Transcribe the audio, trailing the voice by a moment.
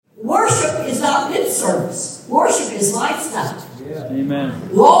service. Worship is lifestyle. Yeah. Amen.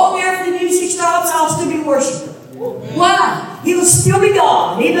 Long after the music stops, I'll still be worshiping. Why? He will still be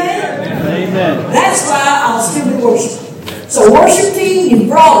God. Amen? Amen. That's why I'll still be worshiping. So worship team, you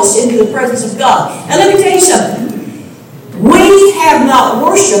brought us into the presence of God. And let me tell you something. We have not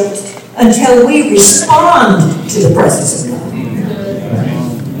worshipped until we respond to the presence of God.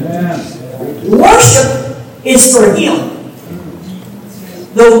 Worship is for Him.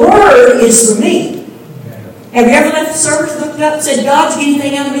 The Word is for me. Have you ever left the service, looked up, and said, God, did you get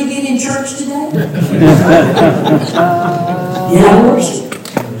anything out of me being in church today? Yeah, I worship.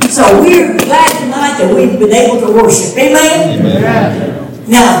 So we're glad tonight that we've been able to worship. Amen? Amen.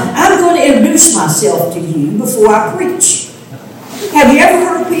 Now, I'm going to introduce myself to you before I preach. Have you ever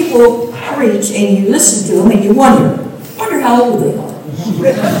heard people preach and you listen to them and you wonder how old they are?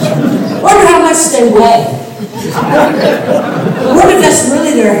 Wonder how much they weigh? Wonder if that's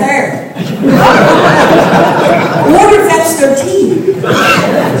really their hair? Wonder if that's their teeth?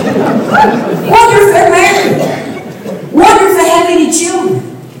 Wonder if they're married? Wonder if they have any children?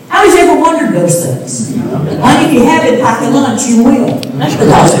 How has you ever wondered those things? And if you haven't, pack a lunch, you will.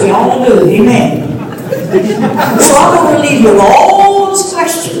 Because we all do. Amen. So I'm going to leave you with all those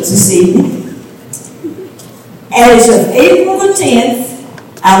questions this evening. As of April the 10th,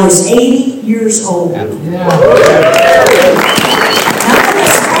 I was 80 years old. Now, I'm not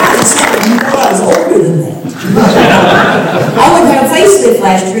surprised some of you thought I was older than that. I went to a facelift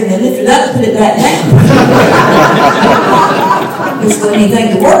last year and they lifted it up and put it back down. There's not anything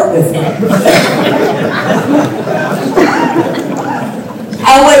to work with. I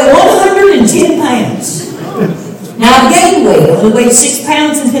weigh 110 pounds. Now, I gained weight. I only weighed 6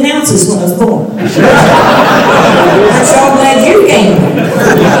 pounds and 10 ounces when I was born. I'm sure glad you gained weight.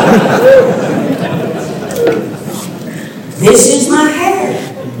 This is my hair.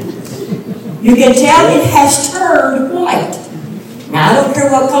 You can tell it has turned white. Now, I don't care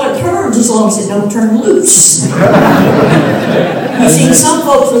what color it turns as long as it don't turn loose. You see, some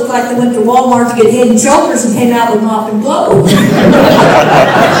folks look like they went to Walmart to get Head and Shoulders and came out with Mop and Glow.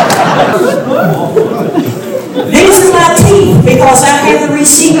 These are my teeth because I have the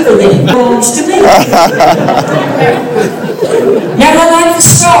receipt for them. It belongs to me. Never like the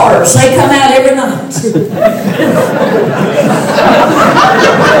stars. They come out every night.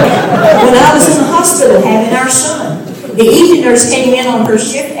 When I was in the hospital having our son, the evening nurse came in on her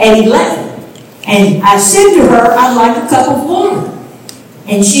shift at 11. And I said to her, I'd like a cup of water.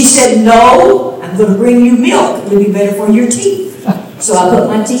 And she said, no, I'm going to bring you milk. It'll be better for your teeth. So I put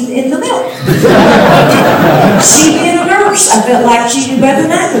my teeth in the milk. She being a nurse, I felt like she knew better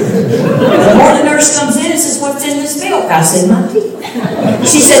than I did. The more the nurse comes in and says, what's in this milk? I said, my teeth.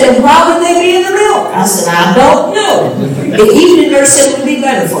 She said, then why would they be in the milk? I said, I don't know. The evening nurse said it would be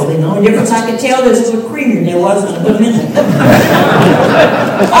better for them. The only difference I could tell, there's a little creamer than there was when I put them in there.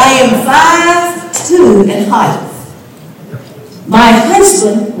 I am 5'2" in height. My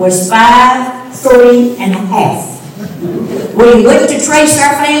husband was 5'3 and a half. We went to trace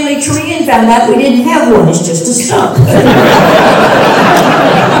our family tree and found out we didn't have one. It's just a stump.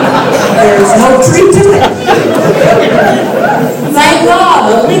 There's no tree to it. Thank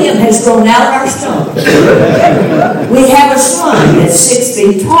God a limb has grown out of our stump. We have a son that's 6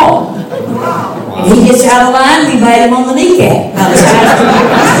 feet tall. If he gets out of line, we bite him on the kneecap.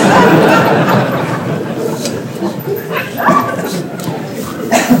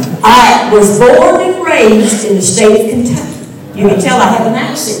 I was born and raised in the state of Kentucky. You can tell I have an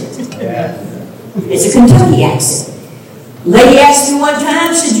accent. It's a Kentucky accent. Lady asked me one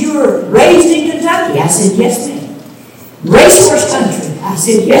time, said, you were raised in Kentucky? I said, yes, ma'am. Racehorse country? I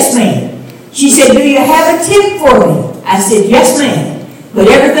said, yes, ma'am. She said, do you have a tip for me? I said, yes, ma'am. Put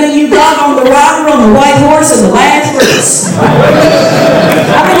everything you got on the rider, on the white horse, and the last race.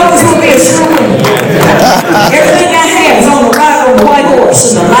 I know it's going to be a sure win. Everything I have is on the rider, on the white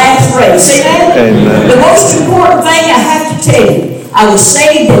horse, and the last race. See that? Amen. The most important thing I have to tell you, I was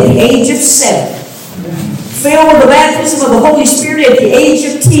saved at the age of 7. Filled with the baptism of the Holy Spirit at the age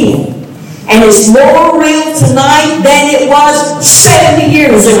of 10. And it's more real tonight than it was 70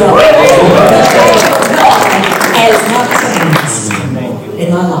 years ago. God has not changed in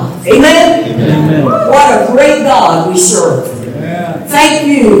my life. Amen? Amen? What a great God we serve. Amen. Thank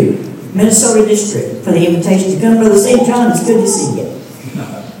you, Minnesota District, for the invitation to come. Brother St. John, it's good to see you.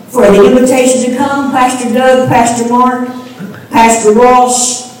 For the invitation to come, Pastor Doug, Pastor Mark, Pastor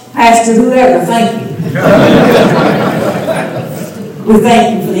Ross, Pastor whoever, thank you. We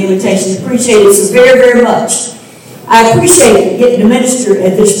thank you for the invitation. Appreciate it so very, very much. I appreciate getting to minister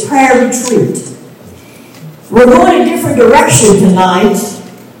at this prayer retreat. We're going a different direction tonight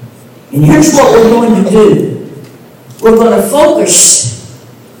And here's what we're going to do. We're going to focus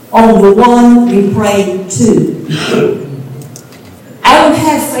on the one we pray to. I don't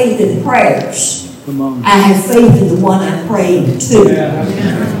have faith in prayers. I have faith in the one I prayed to.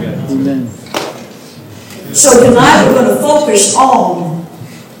 Amen. So tonight we're going to focus on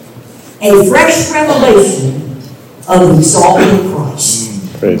a fresh revelation of the exalted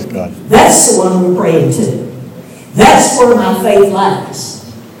Christ. Praise God. That's the one we're praying to. That's where my faith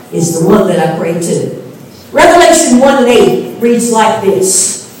lies, is the one that I pray to. Revelation 1:8 reads like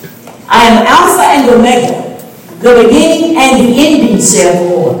this. I am Alpha and Omega, the beginning and the ending, saith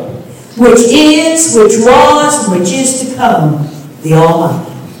the Lord, which is, which was, and which is to come, the Almighty.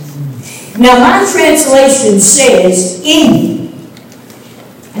 Now my translation says ending.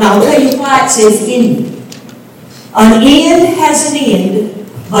 And I'll tell you why it says ending. An end has an end,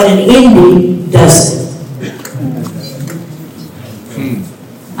 but an ending doesn't.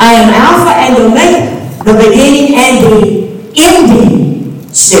 I am Alpha and Omega, the beginning and the ending,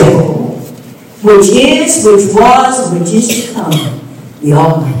 saith the Lord, which is, which was, and which is to come, the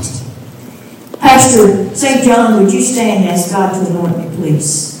Almighty. Pastor St. John, would you stand and ask God to anoint me,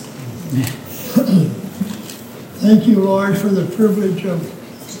 please? Thank you, Lord, for the privilege of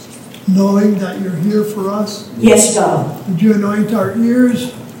knowing that you're here for us. Yes, God. Would you anoint our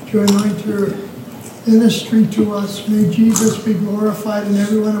ears? Would you anoint your ministry to us? May Jesus be glorified in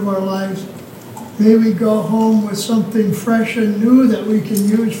every one of our lives. May we go home with something fresh and new that we can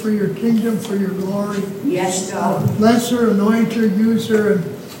use for your kingdom, for your glory. Yes, God. Bless her, anoint her, use her,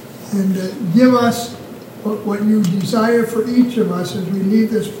 and give us what you desire for each of us as we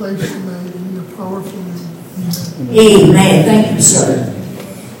leave this place tonight in your powerful name. Amen. Amen. Thank you, sir.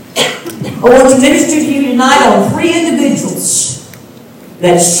 I want to minister to you tonight on 3 individuals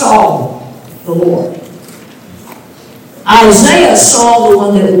that saw the Lord. Isaiah saw the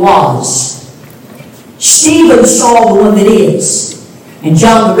one that was. Stephen saw the one that is. And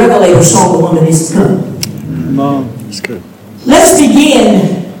John the Revelator saw the one that is to come. Mom, that's good. Let's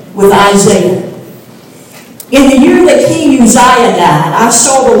begin with Isaiah. In the year that King Uzziah died, I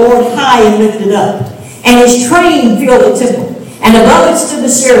saw the Lord high and lifted up, and his train filled the temple. And above it stood the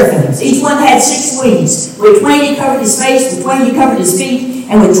seraphims. Each one had 6 wings. With twain he covered his face, with twain he covered his feet,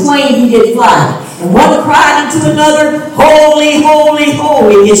 and with twain he did fly. And one cried unto another, Holy, holy,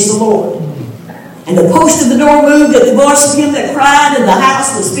 holy is the Lord. And the post of the door moved at the voice of him that cried, and the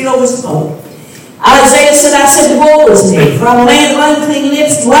house was filled with smoke. Isaiah said, I said to woe is me, for I'm a man of unclean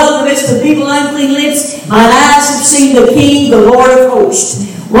lips, dwell in the midst of people unclean lips. Mine eyes have seen the King, the Lord of hosts.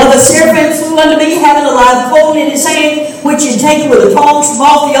 One of the seraphim flew unto me, having a live coal in his hand, which he had taken with the tongs from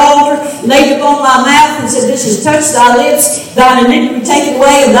off the altar, laid it upon my mouth, and said, This has touched thy lips, thine iniquity taken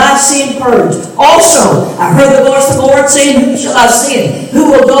away, and thy sin purged. Also, I heard the voice of the Lord saying, Whom shall I send?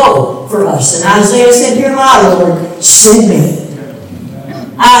 Who will go for us? And Isaiah said, Here my Lord, send me.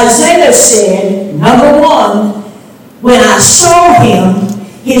 Isaiah said, number 1, when I saw him,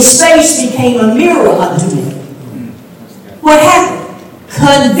 his face became a mirror unto me. What happened?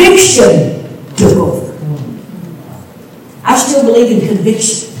 Conviction took over. I still believe in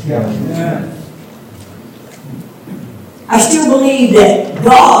conviction. I still believe that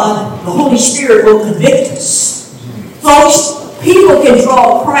God, the Holy Spirit, will convict us. Folks, people can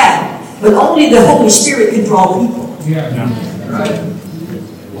draw a crowd, but only the Holy Spirit can draw people.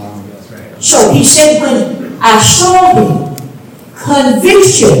 So he said, when I saw him,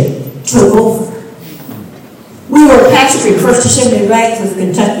 conviction took over. We were pastoring First Assembly in Radcliffe,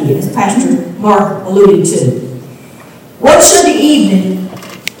 Kentucky, as Pastor Mark alluded to. One Sunday evening,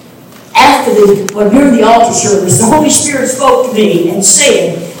 during the altar service, the Holy Spirit spoke to me and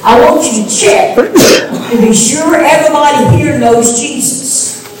said, I want you to check to be sure everybody here knows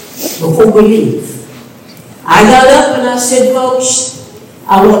Jesus before we leave. I got up and I said, folks,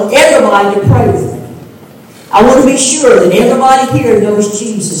 I want everybody to pray with me. I want to be sure that everybody here knows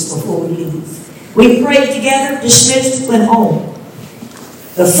Jesus before we leave. We prayed together, dismissed, went home.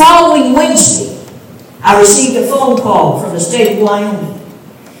 The following Wednesday, I received a phone call from the state of Wyoming.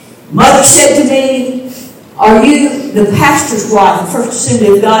 Mother said to me, Are you the pastor's wife of First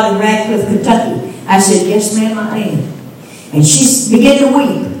Assembly of God in Radcliffe, Kentucky? I said, Yes, ma'am, I am. And she began to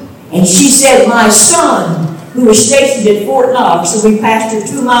weep. And she said, My son, who was stationed at Fort Knox, and we pastored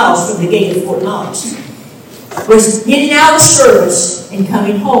 2 miles from the gate of Fort Knox, was getting out of service and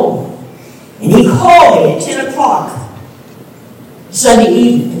coming home. And he called me at 10 o'clock Sunday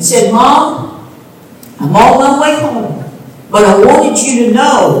evening and said, Mom, I'm on my way home, but I wanted you to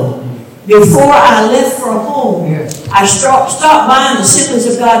know before I left for home, I stopped by the Assemblies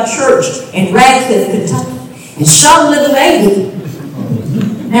of God Church in Radcliffe, Kentucky, and some little lady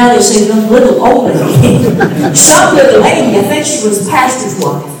Now they say some little old lady. Some little lady, I think she was the pastor's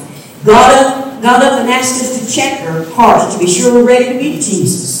wife, got up and asked us to check her heart to be sure we're ready to meet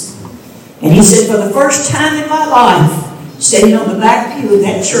Jesus. And he said, for the first time in my life, sitting on the back pew of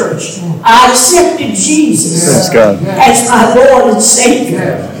that church, I accepted Jesus as my Lord and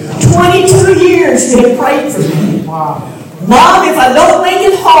Savior. 22 years we had prayed for me. Mom, if I don't make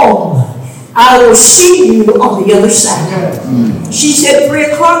it home, I will see you on the other side. She said 3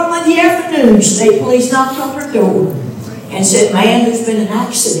 o'clock Monday afternoon, state police knocked on her door and said, ma'am, there's been an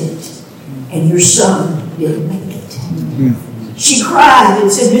accident and your son didn't make it. She cried and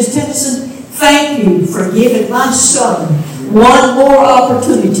said, Miss Tennyson, thank you for giving my son one more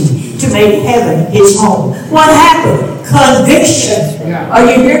opportunity to make heaven his home. What happened? Conviction. Are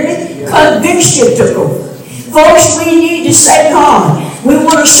you hearing me? Conviction took over. Folks, we need to say, God, we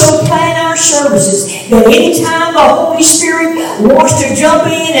want to so plan our services that anytime the Holy Spirit wants to jump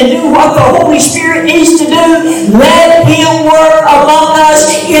in and do what the Holy Spirit needs to do, let Him work among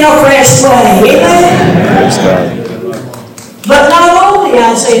us in a fresh way. Amen? But not only,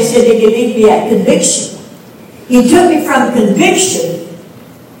 Isaiah said, did He lead me at conviction, He took me from conviction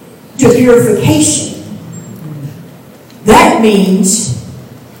to purification. That means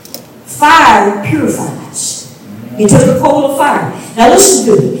fire purifies. He took a coal of fire. Now listen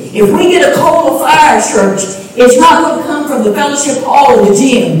to me. If we get a coal of fire, church, it's not going to come from the fellowship hall or the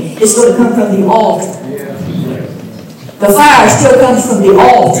gym. It's going to come from the altar. The fire still comes from the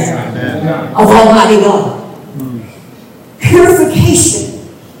altar of Almighty God. Purification.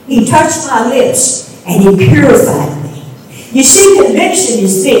 He touched my lips and He purified me. You see, conviction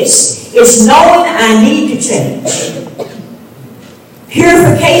is this. It's knowing I need to change.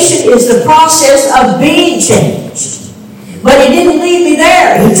 Purification is the process of being changed. But He didn't leave me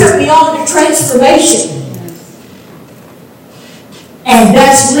there. He took me on to transformation. And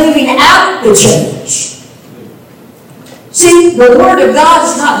that's living out the change. See, the Word of God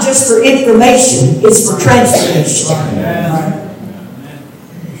is not just for information, it's for transformation.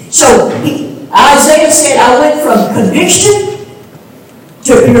 So, Isaiah said, I went from conviction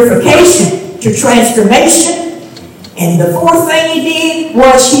to purification to transformation. And the fourth thing He did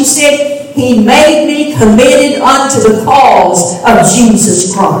was, He said, He made me committed unto the cause of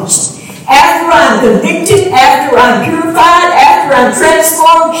Jesus Christ. After I'm convicted, after I'm purified, after I'm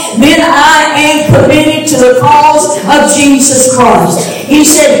transformed, then I am committed to the cause of Jesus Christ. He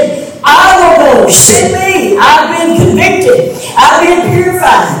said, I will go, send me. I've been convicted. I've been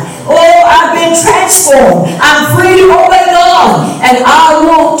purified. Oh, I've been transformed. I'm free to obey God. And I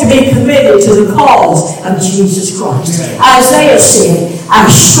want to be committed to the cause of Jesus Christ. Isaiah said, I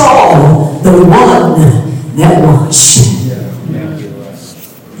saw the one that was.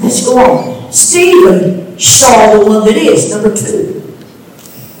 Let's go on. Stephen saw the one that is. Number 2.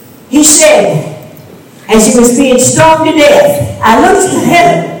 He said, as he was being stoned to death, I looked to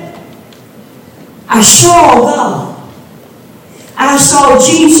heaven. I saw God. I saw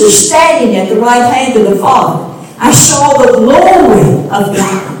Jesus standing at the right hand of the Father. I saw the glory of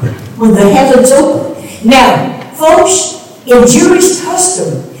God when the heavens opened. Now, folks, in Jewish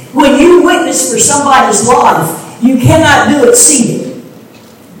custom, when you witness for somebody's life, you cannot do it seated.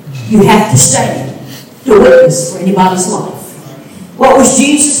 You have to stand to witness for anybody's life. What was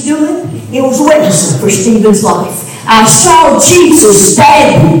Jesus doing? He was witnessing for Stephen's life. I saw Jesus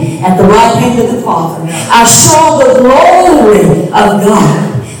standing at the right hand of the Father. I saw the glory of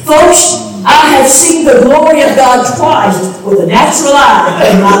God. Folks, I have seen the glory of God twice with a natural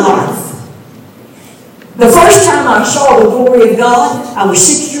eye in my life. The first time I saw the glory of God, I was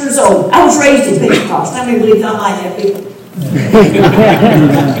 6 years old. I was raised in Pentecost. How many believe I'm like that, people?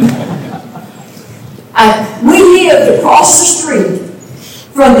 We lived across the street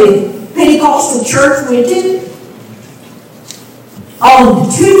from the Pentecostal church we attended. On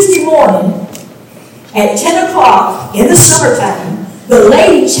Tuesday morning at 10 o'clock in the summertime, the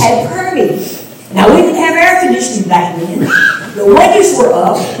ladies had prayer meeting. Now, we didn't have air conditioning back then. The windows were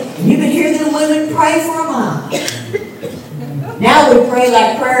up, and you could hear the women pray for a mile. Now we pray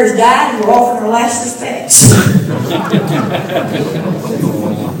like prayers died, and we're offering our last respects.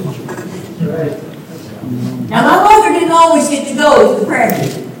 Now, my mother didn't always get to go to the prayer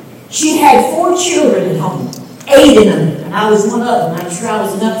meeting. She had 4 children at home, 8 in them, and I was one of them. I'm sure I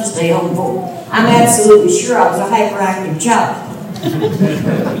was enough to stay home for. I'm absolutely sure I was a hyperactive child.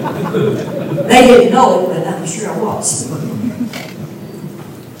 They didn't know it, but I'm sure I was.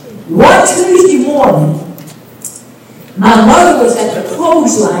 One Tuesday morning, my mother was at the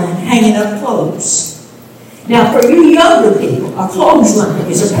clothesline hanging up clothes. Now, for you younger people, a clothesline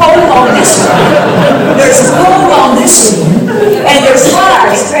is a pole on this end. There's a pole on this end, And there's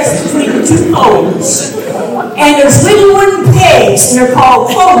wires stretched between the two poles. And there's little wooden pegs, and they're called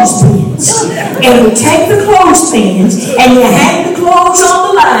clothespins. And you take the clothespins, and you hang the clothes on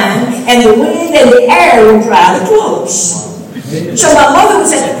the line, and the wind and the air will dry the clothes. So my mother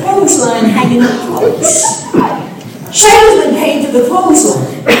was at the clothesline hanging up clothes. Salesman came to the clothesline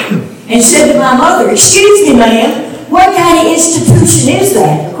and said to my mother, "Excuse me, ma'am, what kind of institution is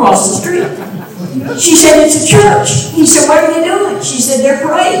that across the street?" She said, "It's a church." He said, "What are they doing?" She said, "They're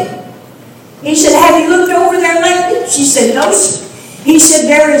praying." He said, "Have you looked over there lately?" She said, "No, sir." He said,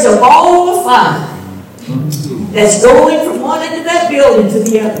 "There is a ball of fire that's going from one end of that building to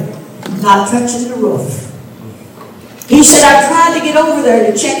the other, not touching the roof." He said, "I tried to get over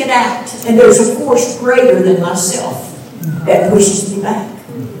there to check it out, and there's a force greater than myself that pushes me back.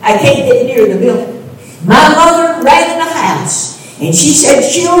 I can't get near the building." My mother ran in the house, and she said,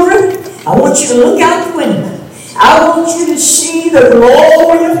 "Children, I want you to look out the window. I want you to see the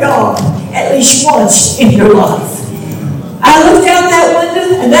glory of God at least once in your life." I looked out that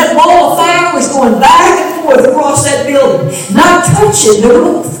window, and that ball of fire was going back and forth across that building, not touching the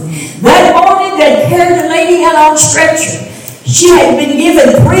roof. That morning, they carried a lady out on a stretcher. She had been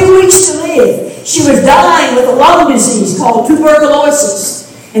given 3 weeks to live. She was dying with a lung disease called tuberculosis.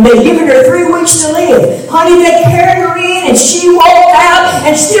 And they'd given her 3 weeks to live. Honey, they carried her in, and she walked out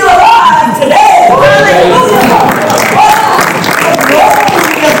and still alive today. Hallelujah!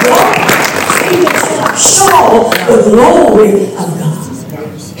 Saw the glory of God.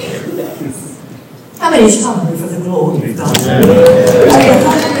 How many is hungry for the glory of God? Are you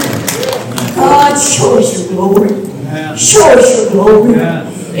hungry? God, show us your glory. Show us your glory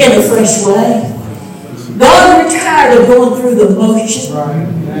in a fresh way. God, we're tired of going through the motion.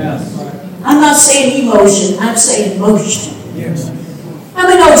 I'm not saying emotion, I'm saying motion. How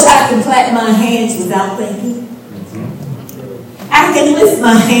many knows I can clap my hands without thinking? I can lift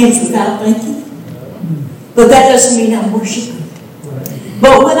my hands without thinking. But that doesn't mean I'm worshiping.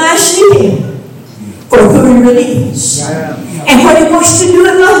 But when I see Him for who He really is, and what He wants to do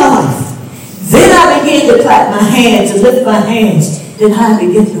in my life, then I begin to clap my hands and lift my hands. Then I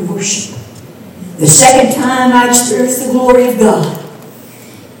begin to worship. The second time I experienced the glory of God,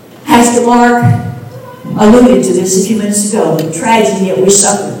 Pastor Mark alluded to this a few minutes ago, the tragedy that we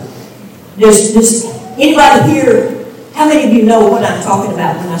suffered. Anybody here, how many of you know what I'm talking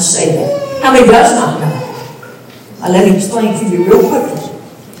about when I say that? How many does not know? Let me explain to you real quickly.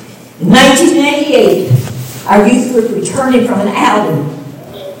 In 1988, our youth group returning from an outing,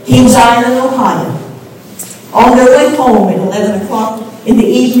 Kings Island, Ohio. On their way home at 11 o'clock in the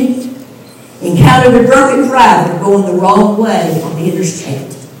evening, encountered a drunken driver going the wrong way on the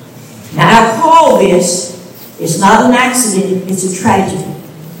interstate. Now I call this, it's not an accident, it's a tragedy.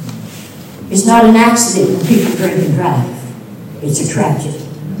 It's not an accident when people drink and drive. It's a tragedy.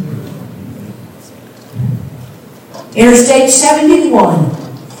 Interstate 71,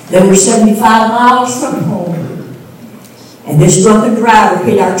 they were 75 miles from home. And this drunken driver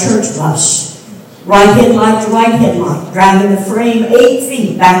hit our church bus. Right headlight to right headlight, driving the frame 8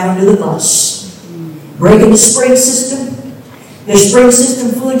 feet back under the bus. Breaking the spring system. The spring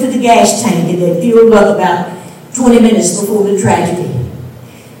system flew into the gas tank and they fueled up about 20 minutes before the tragedy.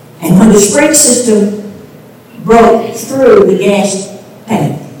 And when the spring system broke through the gas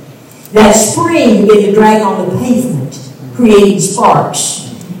tank, that spring began to drag on the pavement, creating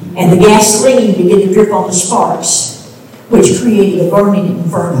sparks. And the gasoline began to drip on the sparks, which created a burning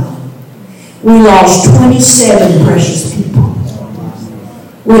inferno. We lost 27 precious people.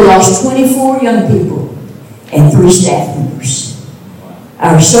 We lost 24 young people and 3 staff members.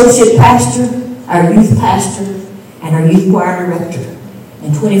 Our associate pastor, our youth pastor, and our youth choir director,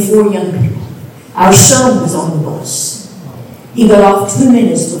 and 24 young people. Our son was on the bus. He got off 2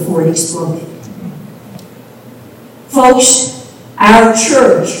 minutes before it exploded. Folks, our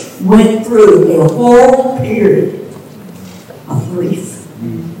church went through a horrible period of grief.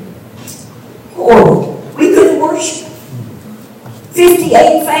 Horrible. We couldn't worship.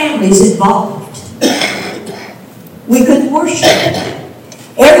 58 families involved. We couldn't worship.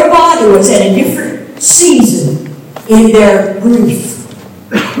 Everybody was at a different season in their grief.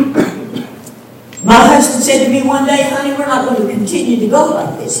 My husband said to me one day, "Honey, we're not going to continue to go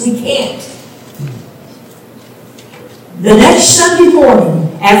like this. We can't." The next Sunday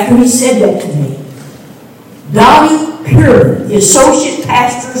morning, after he said that to me, Donnie Pure, the associate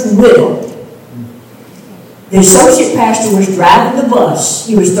pastor's widow, the associate pastor was driving the bus.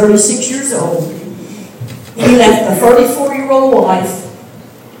 He was 36 years old. He left a 34-year-old wife,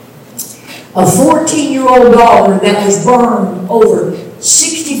 a 14-year-old daughter that was burned over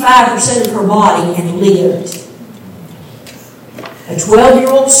 65% of her body and lived. a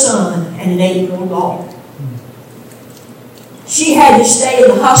 12-year-old son, and an 8-year-old daughter. She had to stay in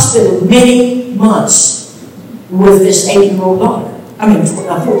the hospital many months with this 8-year-old daughter. I mean, a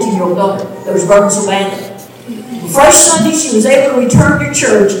 14-year-old daughter that was burned so badly. The first Sunday she was able to return to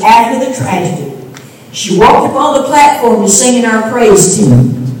church after the tragedy. She walked up on the platform and singing our praise team.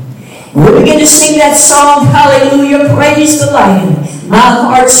 And we began to sing that song, Hallelujah, praise the Lamb. My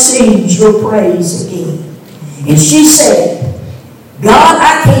heart sings your praise again. And she said, God,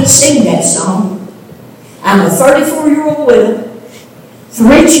 I can't sing that song. I'm a 34-year-old widow,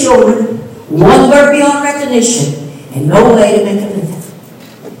 3 children, 1 bird beyond recognition, and no way to make a living.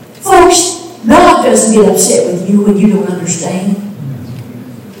 Folks, God doesn't get upset with you when you don't understand.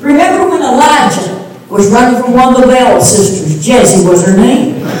 Remember when Elijah was running from one of the Bell sisters? Jesse was her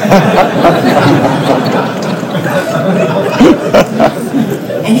name.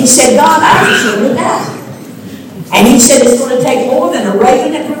 And he said, God, I deserve to die. And he said, it's going to take more than a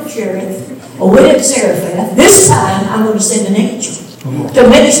raven at Brook Cherith, a wind at Zarephath. This time, I'm going to send an angel to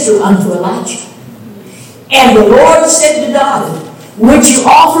minister unto Elijah. And the Lord said to David, would you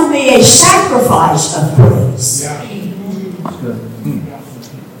offer me a sacrifice of praise?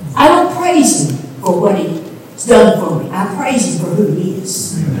 I don't praise him for what he's done for me. I praise him for who he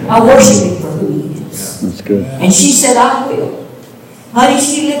is. I worship him for who he is. That's good. And she said, I will. Honey,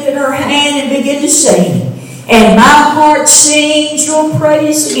 she lifted her hand and began to sing. And my heart sings your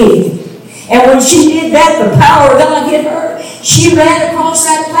praise again. And when she did that, the power of God hit her. She ran across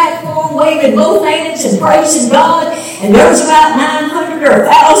that platform waving both hands and praising God. And there was about 900 or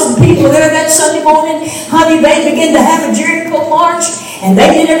 1,000 people there that Sunday morning. Honey, they began to have a Jericho march. And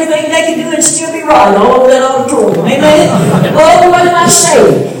they did everything they could do and still be right all over that auditorium. Amen? Oh, what did I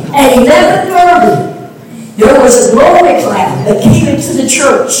say? At 11:30, there was a glory cloud that came into the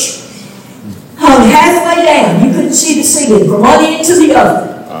church. Hung halfway down. You couldn't see the ceiling from one end to the other.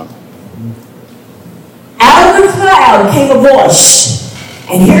 Out of the cloud came a voice.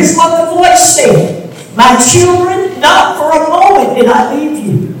 And here's what the voice said. My children, not for a moment did I leave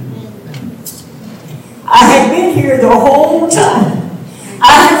you. I have been here the whole time.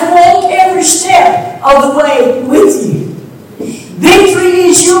 I have walked every step of the way with you. Victory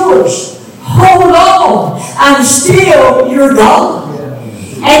is yours. Hold on. I'm still your God.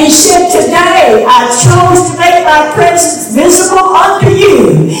 And he said, today I chose to make my presence visible unto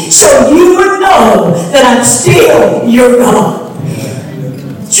you so you would know that I'm still your God.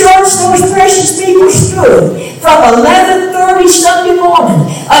 Church, those precious people stood from 11:30 Sunday morning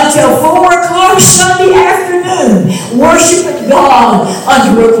until 4 o'clock Sunday afternoon worshiping God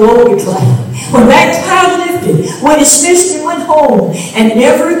under a glory cloud. When that cloud lifted, when dismissed and went home, and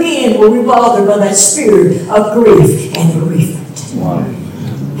never again were we bothered by that spirit of grief and bereavement. Wow.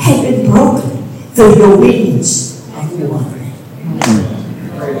 Had been broken through the obedience of one.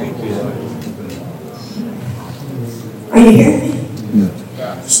 Are you hearing me?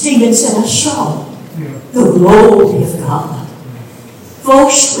 Stephen said, I saw the glory of God.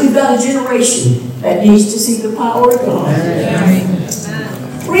 Folks, we've got a generation that needs to see the power of God.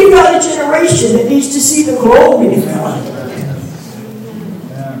 We've got a generation that needs to see the glory of God.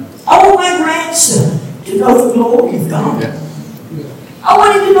 I want my grandson to know the glory of God. I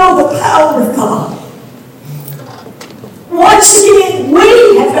want him to know the power of God. Once again,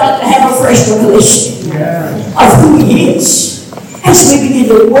 we have got to have a fresh revelation of who he is as we begin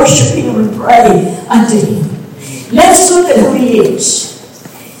to worship him and pray unto him. Let's look at who he is.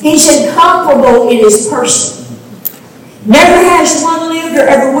 He's incomparable in his person. Never has one lived or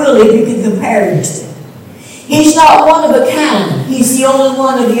ever will live you can compare him to. He's not one of a kind. He's the only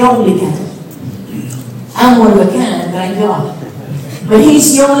one of the only kind. I'm one of a kind, thank God. But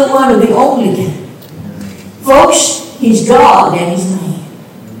he's the only one of the only kind. Folks, he's God and he's man.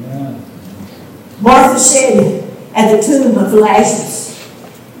 Martha said at the tomb of Lazarus,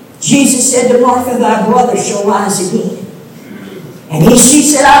 Jesus said to Martha, thy brother shall rise again. And she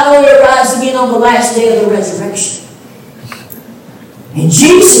said, I know he'll rise again on the last day of the resurrection. And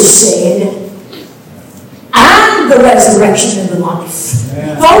Jesus said, I'm the resurrection and the life.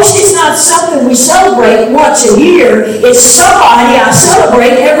 Folks, it's not something we celebrate once a year. It's somebody I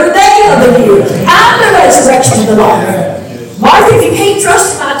celebrate every day of the year. I'm the resurrection and the life. Martha, if you can't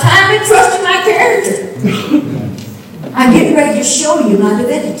trust in my time, then trust in my character. I'm getting ready to show you my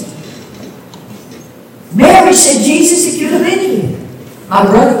divinity. Mary said, Jesus, if you'd have been here, my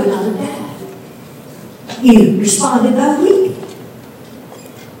brother would not have died. He responded by weeping.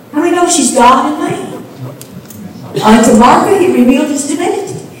 How many know she's God and man? Unto Martha, he revealed his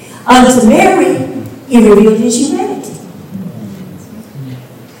divinity. Unto Mary, he revealed his humanity.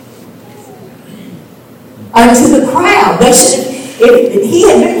 Unto the crowd, they said, If he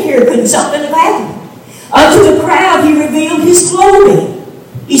had been here, couldn't something have happened? Unto the crowd he revealed his glory.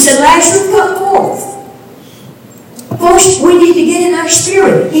 He said, Lazarus, come forth. First, we need to get in our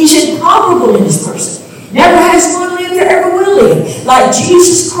spirit. He's incomparable in his person. Never has one lived or ever will live like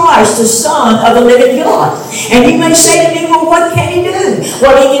Jesus Christ, the Son of the living God. And you may say to me, well, what can he do?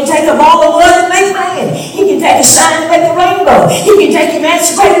 Well, he can take a ball of wood and make man. He can take a sign and make a rainbow. He can take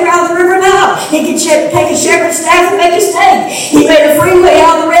emancipator out of the river Nile. He can take a shepherd's staff and make a snake. He made a freeway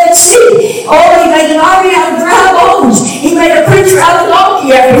out of the Red Sea. Oh, he made an army out of dry bones. He made a preacher out of a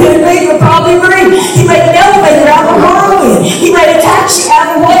donkey after human beings would probably agree. He made an elevator out of a whirlwind. He made a taxi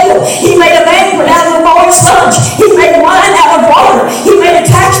out of a whale. He made a banquet out of a sponge. He made wine out of water. He made a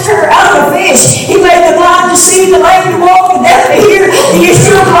taxter out of a fish. He made the blind to see, the lame to walk, the deaf to hear, the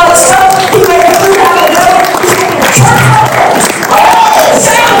Yeshua blood son. He made a fruit out of dough. He made a church out of it. Oh,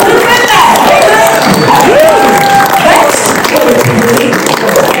 sound good with that.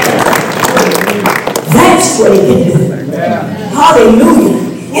 That's what he can do. Hallelujah.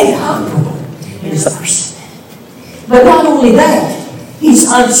 Incomparable in his person. But not only that, he's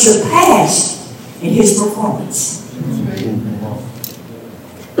unsurpassed in his performance.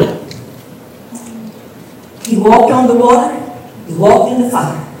 He walked on the water. He walked in the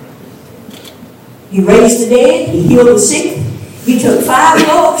fire. He raised the dead. He healed the sick. He took 5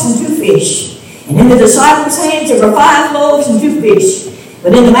 loaves and 2 fish. And in the disciples' hands there were 5 loaves and 2 fish.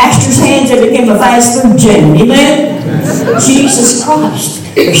 But in the Master's hands there became a fast food chain. Amen? Jesus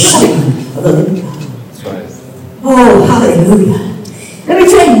Christ, the Son of the living God. Oh, hallelujah. Let me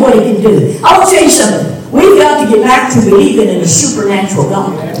tell you what he can do. I will tell you something. We've got to get back to believing in a supernatural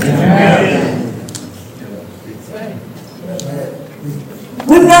God.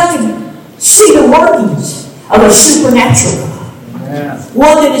 We've got to see the workings of a supernatural God.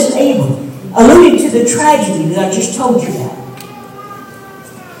 One that is able. Alluding to the tragedy that I just told you about.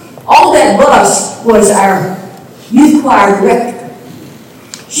 On that bus was our youth choir director.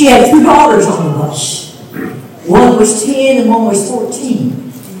 She had 2 daughters on the bus. One was 10 and one was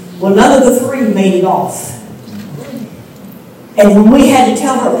 14. Well, none of the 3 made it off. And when we had to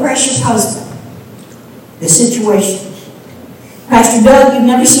tell her precious husband the situation, Pastor Doug, you've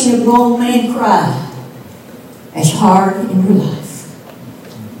never seen a grown man cry as hard in your life.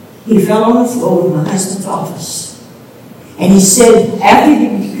 He fell on the floor in my husband's office. And he said, after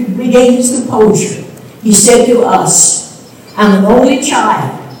he regained his composure, he said to us, I'm an only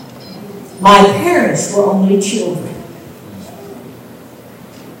child. My parents were only children.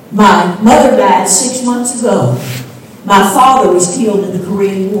 My mother died 6 months ago. My father was killed in the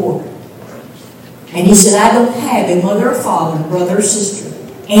Korean War. And he said, I don't have a mother or father, brother or sister,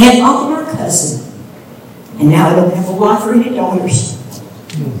 aunt, uncle or cousin. And now I don't have a wife or any daughters.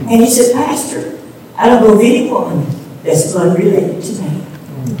 And he said, Pastor, I don't know of anyone that's blood related to me.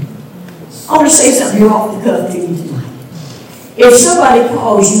 I want to say something here off the cuff to you tonight. If somebody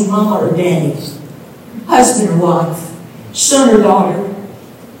calls you mama or daddy, husband or wife, son or daughter,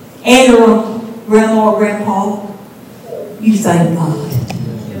 aunt or uncle, grandma or grandpa, you thank God.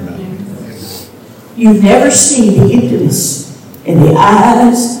 You've never seen the emptiness in the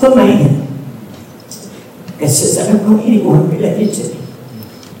eyes of a man that says, I don't know anyone related to me.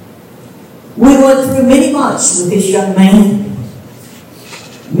 We went through many months with this young man.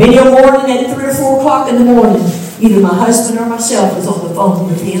 Many a morning at 3 or 4 o'clock in the morning, either my husband or myself was on the phone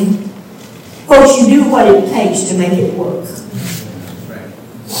with him. Folks, you do what it takes to make it work.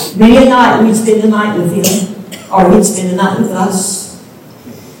 Many a night we'd spend the night with him, or he'd spend the night with us.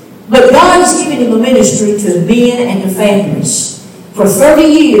 But God has given him a ministry to men and to families. For 30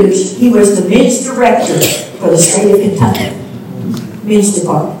 years, he was the men's director for the state of Kentucky. Men's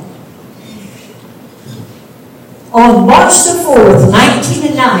department. On March the 4th,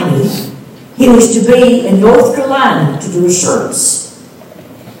 1990, he was to be in North Carolina to do a service.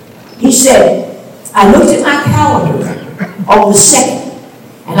 He said, I looked at my calendar on the 2nd,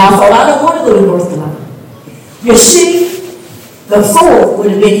 and I thought, I don't want to go to North Carolina. You see, the 4th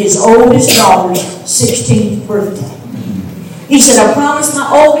would have been his oldest daughter's 16th birthday. He said, I promised my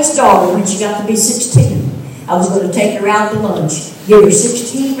oldest daughter when she got to be 16, I was going to take her out to lunch, give her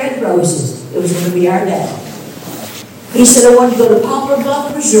 16 red roses. It was going to be our day. He said, I want to go to Poplar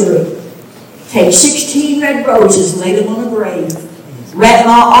Bluff, Missouri, take 16 red roses, lay them on a grave, wrap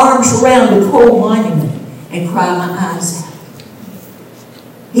my arms around a cold monument, and cry my eyes out.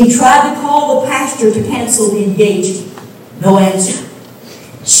 He tried to call the pastor to cancel the engagement. No answer.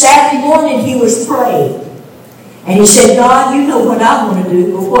 Saturday morning he was praying. And he said, God, you know what I want to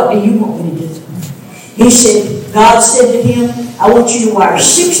do, but what do you want me to do? He said, God said to him, I want you to wire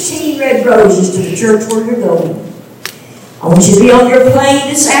 16 red roses to the church where you're going. I want you to be on your plane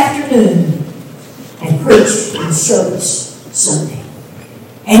this afternoon and preach in service Sunday.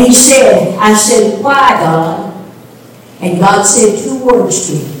 And he said, I said, why, God? And God said 2 words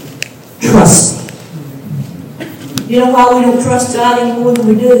to me. Trust me. You know why we don't trust God any more than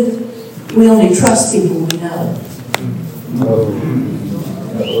we do? We only trust people we know.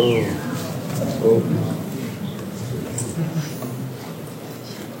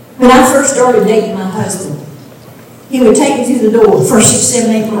 When I first started dating my husband, he would take me through the door, first 6,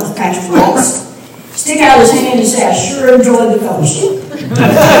 7, 8 months, Pastor Ross, stick out his hand and say, I sure enjoyed the fellowship.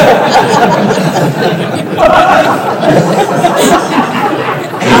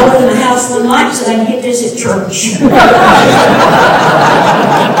 I went in the house one night and said, I can get this at church.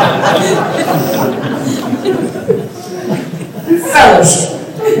 Fellowship.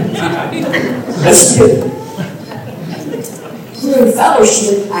 Let's do it. Through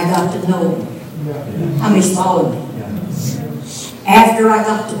fellowship, I got to know him. How many's followed me? After I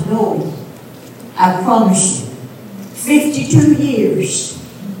got to know him, I promise you, 52 years,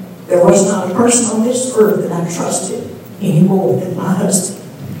 there was not a person on this earth that I trusted any more than my husband.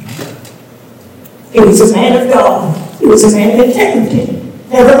 He was a man of God. He was a man of integrity.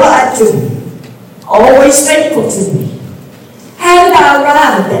 Never lied to me. Always faithful to me. How did I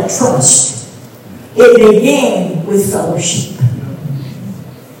arrive at that trust? It began with fellowship.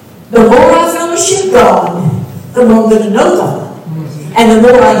 The more I fellowship God, the more I'm going to know God. And the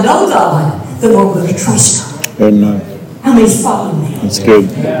more I know God, the more I'm going to trust God. Amen. How many's following me? That's good.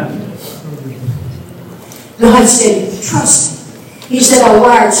 God said, trust me. He said, I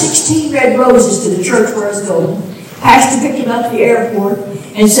wired 16 red roses to the church where I was going. Pastor picked him up at the airport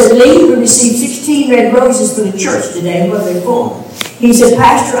and said, Lee, we received 16 red roses for the church today. What are they for? He said,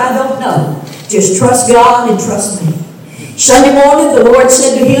 Pastor, I don't know. Just trust God and trust me. Sunday morning, the Lord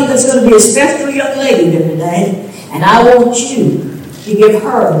said to him, there's going to be a special young lady there today, and I want you to give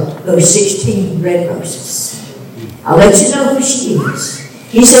her those 16 red roses. I'll let you know who she is.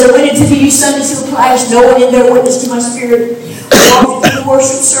 He said, I went into the youth Sunday school class, no one in there witnessed to my spirit. Walked into the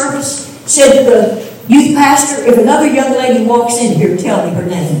worship service, said to the youth pastor, if another young lady walks in here, tell me her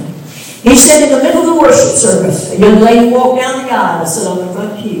name. He said in the middle of the worship service, a young lady walked down the aisle, sat on the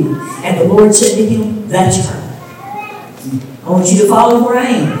front pew, and the Lord said to him, that's her. I want you to follow where I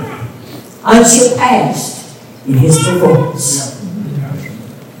am. Unsurpassed in his performance.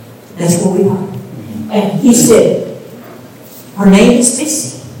 That's where we are. And he said, her name is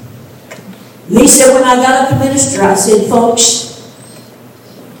Missy. Lisa, when I got up to minister, I said, folks,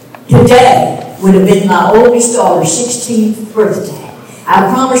 today would have been my oldest daughter's 16th birthday. I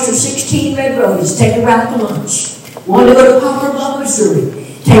promised her 16 red roses, take her out to lunch. Wanted to go to Poplar Bluff, Missouri.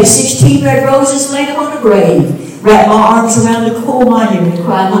 Take 16 red roses, lay them on a grave, wrap my arms around the coal monument and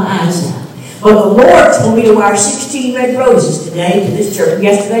cry my eyes out. But the Lord told me to wire 16 red roses today to this church,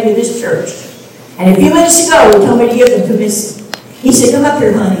 yesterday to this church. And a few minutes ago, he told me to give them to Missy. He said, come up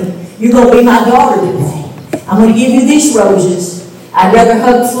here, honey. You're going to be my daughter today. I'm going to give you these roses. I'd rather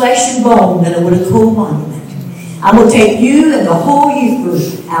hug flesh and bone than I would a coal monument. I'm going to take you and the whole youth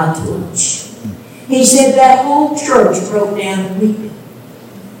group out to lunch. He said that whole church broke down weeping.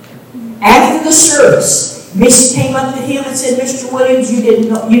 After the service, Missy came up to him and said, Mr. Williams, you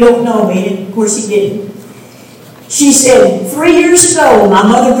don't know me. And of course he didn't. She said, 3 years ago, my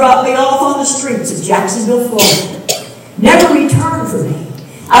mother dropped me off on the streets of Jacksonville, Florida. Never returned for me.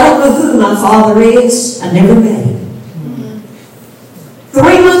 I don't know who my father is. I never met him.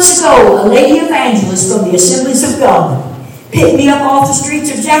 3 months ago, a lady evangelist from the Assemblies of God picked me up off the streets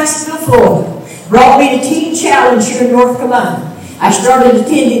of Jacksonville, Florida, brought me to Teen Challenge here in North Carolina. I started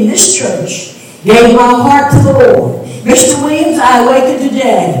attending this church, gave my heart to the Lord. Mr. Williams, I awakened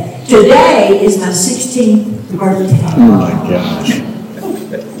today. Today is my 16th birthday. Oh my gosh.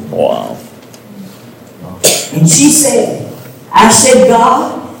 Wow. And she said, I said,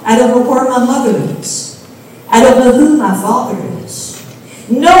 God, I don't know where my mother is. I don't know who my father is.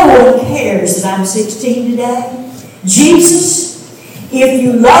 No one cares that I'm 16 today. Jesus, if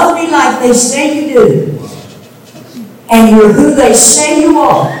you love me like they say you do, and you're who they say you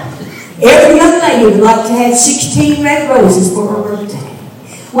are, every young lady would like to have 16 red roses for her birthday.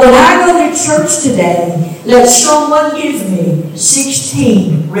 When I go to church today, let someone give me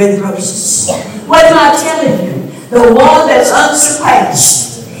 16 red roses. What am I telling you? The one that's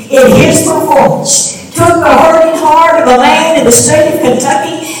unsurpassed in his performance took the hurting heart of a man in the state of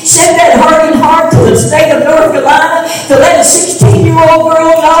Kentucky, sent that hurting heart to the state of North Carolina to let a 16-year-old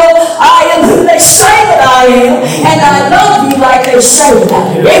girl know I am who they say that I am, and I love you like they say that I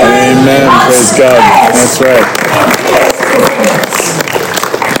am. Amen. Praise God. That's right.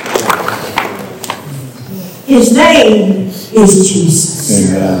 His name is Jesus.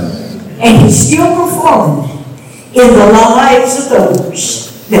 Amen. And He's still performing in the lives of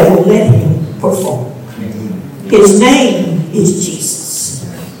those that will let Him perform. His name is Jesus.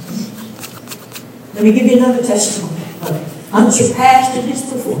 Let me give you another testimony. Unsurpassed in His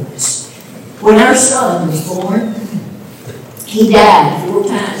performance. When our son was born, he died 4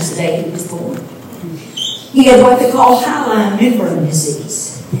 times the day he was born. He had what they call hyaline membrane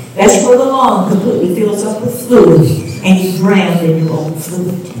disease. That's where the lung completely fills up with fluid and you drown in your own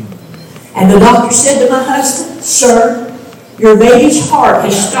fluid. And the doctor said to my husband, "Sir, your baby's heart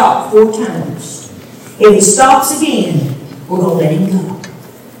has stopped 4 times. If it stops again, we're going to let him go.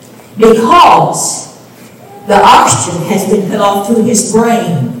 Because the oxygen has been cut off to his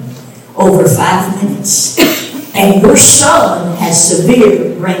brain over 5 minutes. And your son has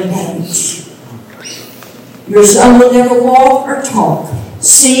severe brain damage. Your son will never walk or talk,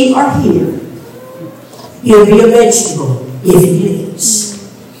 see or hear. He'll be a vegetable if he lives."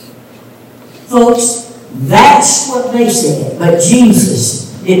 Folks, that's what they said. But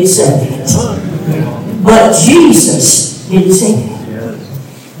Jesus didn't say that. But Jesus didn't say that.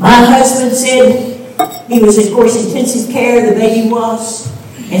 My husband said, he was, of course, intensive care, the baby was,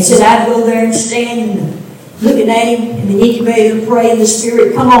 and said I'd go there and stand and looking at him in the incubator and pray in the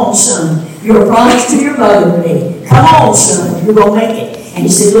Spirit, "Come on, son. You're a promise to your mother and me. Come on, son. You're going to make it." And he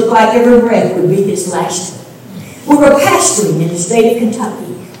said, looked like every breath would be his last one. We were pastoring in the state of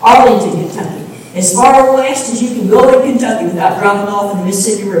Kentucky, Arlington, Kentucky. As far west as you can go in Kentucky without dropping off in the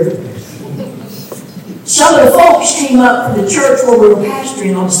Mississippi River. Some of the folks came up from the church where we were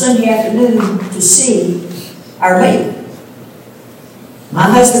pastoring on Sunday afternoon to see our baby. My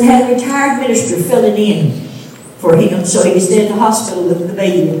husband had a retired minister filling in for him, so he was there at the hospital with the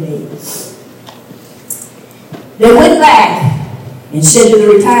baby and me. They went back and said to the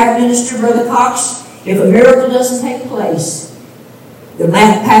retired minister, "Brother Cox, if a miracle doesn't take place, the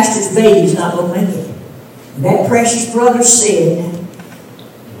pastor's baby's not going to make it." And that precious brother said,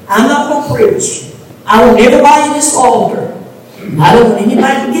 "I'm not going to preach. I want everybody in this altar. I don't want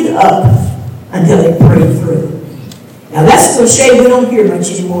anybody to get up until they pray through." Now that's a cliche we don't hear much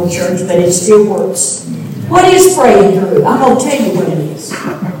anymore in church, but it still works. What is praying through? I'm going to tell you what it is.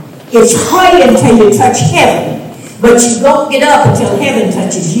 It's praying until you touch heaven, but you don't get up until heaven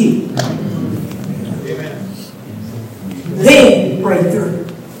touches you. Then you pray through.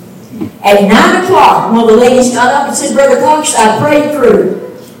 At 9 o'clock, one of the ladies got up and said, "Brother Cox, I prayed through.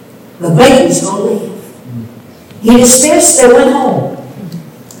 The baby's going to live." He dismissed, they went home.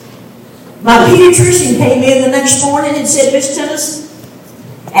 My pediatrician came in the next morning and said, "Miss Tennyson,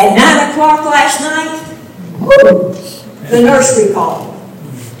 at 9 o'clock last night, the nursery called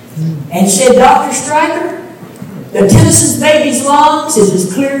and said, Dr. Stryker, the Tennyson's baby's lungs is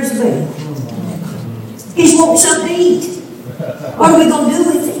as clear as a bell. He's wanting something to eat. What are we going to do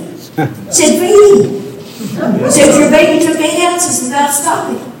with him?" Said, "Feed him." Said, "If your baby took 8 ounces without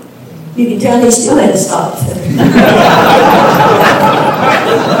stopping." You can tell he still hadn't stopped.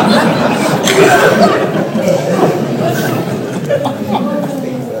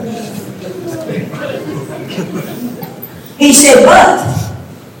 He said, "But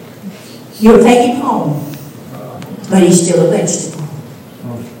you'll take him home, but he's still a vegetable.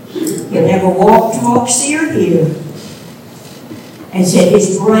 He'll never walk, talk, see, or hear." And said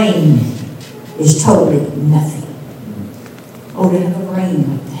his brain is totally nothing. Oh, to have a brain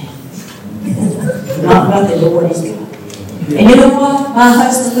like that. Not nothing but what he's got. And you know what? My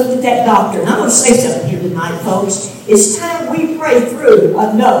husband looked at that doctor, and I'm going to say something here tonight, folks. It's time we pray through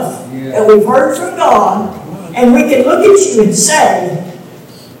enough that we've heard from God, and we can look at you and say,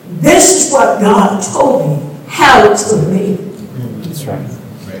 "This is what God told me, how it's going to be." That's right.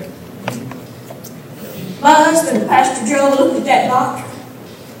 My husband, Pastor Joe, looked at that doctor,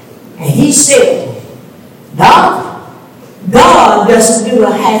 and he said, "Doc, God doesn't do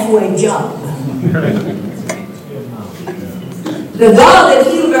a halfway job. The God that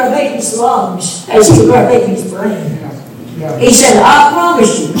healed our baby's lungs has healed our baby's brain." He said, "I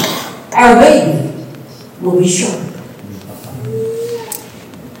promise you, our baby will be sharp."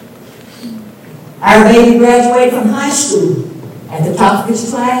 Our baby graduated from high school at the top of his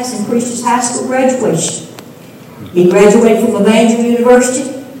class and preached his high school graduation. He graduated from Evangel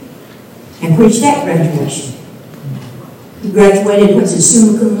University and preached that graduation. He graduated, what's it,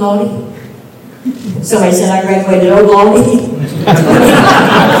 summa cum laude? Somebody said I graduated old laude.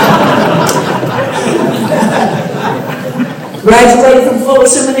 Graduated from Fuller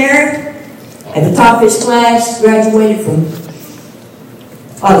Seminary at the top of his class. Graduated from,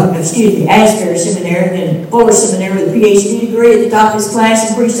 Asbury Seminary, then Fuller Seminary with a PhD degree at the top of his class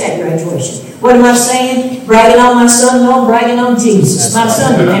and preached that graduation. What am I saying? Bragging on my son? No, I'm bragging on Jesus. My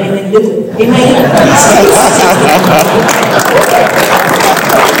son didn't have anything to do with it. Amen?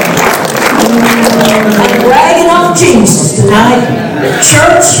 I'm bragging on Jesus tonight.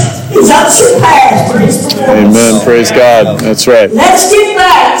 Church is unsurpassed for His performance. Amen. Praise God. That's right. Let's get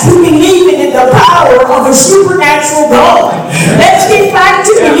back to believing in the power of a supernatural God. Let's get back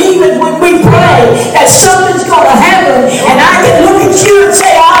to believing when we pray that something's going to happen, and I can look at you and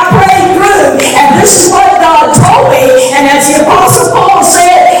say, I prayed through, and this is what God told me. And as the Apostle Paul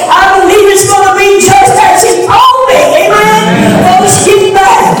said, I believe it's going to be just as He told me. Amen? Let's get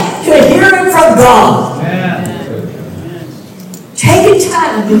back to hearing from God. Taking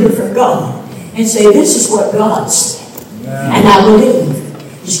time to hear from God and say, this is what God said. And I believe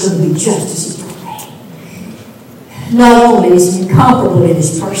it's going to be just as He told me. Not only is He incomparable in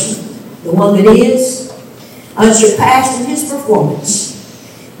His person, the one that is, unsurpassed in His performance,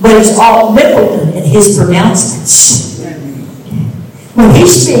 but He's omnipotent in His pronouncements. When He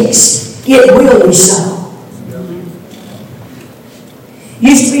speaks, it will be so.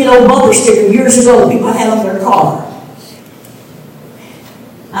 Used to be an old bumper sticker years ago people had on their car.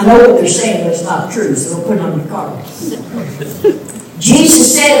 I know what they're saying, but it's not true, so don't put it on your car.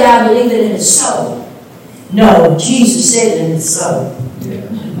 Jesus said it, I believe it, and it's so. No, Jesus said it, and it's so. Yeah,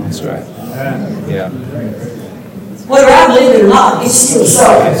 that's right. Yeah. Whether I believe it or not, it's still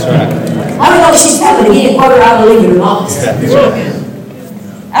so. That's right. I don't know if she's coming again, whether I believe it or not. That's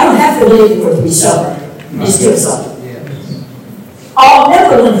right. I don't have to believe it for it to be so. It's still so.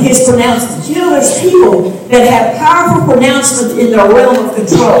 Omnipotent His pronouncements. You know, there's people that have powerful pronouncements in their realm of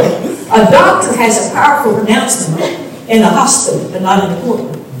control. A doctor has a powerful pronouncement in the hospital, but not in the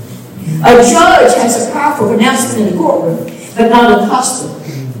courtroom. A judge has a powerful pronouncement in the courtroom, but not in the hospital.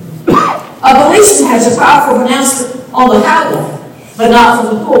 A policeman has a powerful pronouncement on the highway, but not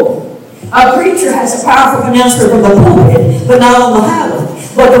from the pulpit. A preacher has a powerful pronouncement from the pulpit, but not on the highway.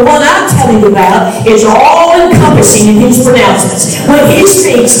 But the one I'm telling you about is all-encompassing in His pronouncements. When He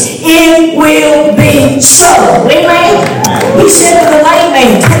speaks, it will be so. Amen? He said to the lame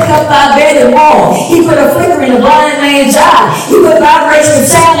man, take up thy bed and walk. He put a flicker in the blind man's eye. He put vibration of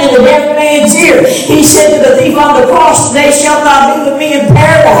sound in the deaf man's ear. He said to the thief on the cross, they shall not be with me in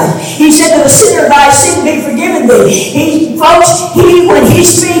paradise. He said to the sinner, thy sin be forgiven thee. Folks, when He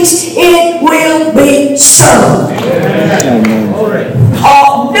speaks, it will be so. Amen.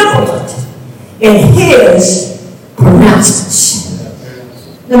 Omnipotent in His pronouncements.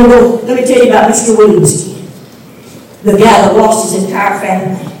 Let me tell you about Mr. Williams again. The guy that lost his entire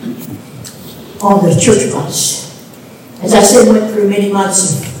family on the church bus. As I said, went through many months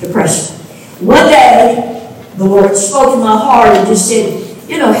of depression. One day, the Lord spoke in my heart and just said,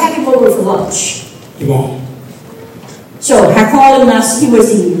 have him over for lunch today. So I called him and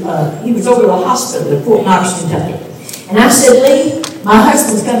he was over the hospital in Fort Knox, Kentucky. And I said, Lee, my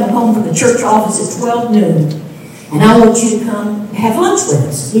husband's coming home from the church office at 12 noon, and I want you to come have lunch with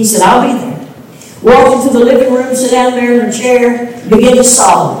us. He said, I'll be there. Walked into the living room, sit down there in a chair, begin to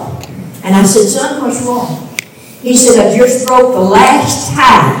sob. And I said, son, what's wrong? He said, I just broke the last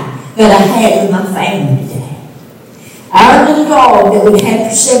tie that I had with my family today. Our little dog that we'd had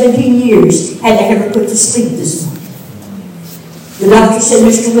for 17 years had to have her put to sleep this morning. The doctor said,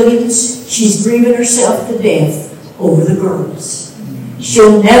 Mr. Williams, she's grieving herself to death over the girls.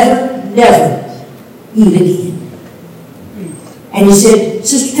 She'll never eat again. And he said,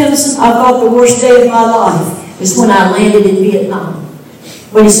 Sister Tennyson, I thought the worst day of my life was when I landed in Vietnam.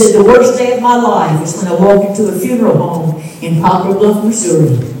 When he said the worst day of my life was when I walked into a funeral home in Poplar Bluff,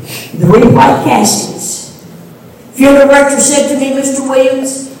 Missouri. 3 white caskets. Funeral director said to me, Mr.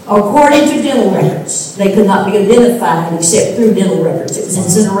 Williams, according to dental records, they could not be identified except through dental records. It was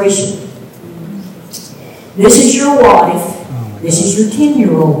incineration. This is your wife. This is your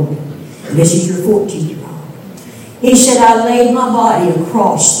 10-year-old. This is your 14-year-old. He said, I laid my body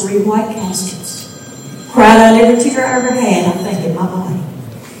across 3 white caskets. Cried out every tear I ever had, I think, in my body.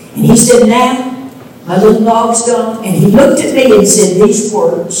 And he said, now, my little dog's gone. And he looked at me and said these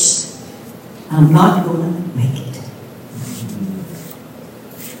words, I'm not going to make it.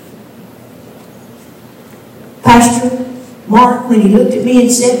 Pastor Mark, when he looked at me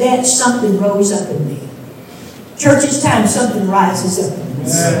and said that, something rose up in me. Church, it's time something rises up in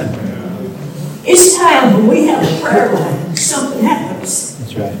us. Yeah. It's time when we have a prayer line, something happens.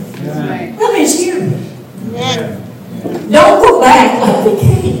 That's right. Yeah. That means hear me. Yeah. Don't go back like they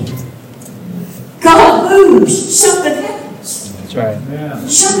came. God moves, something happens. That's right. Yeah.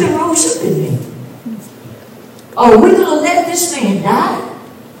 Something rose up in me. Are we going to let this man die?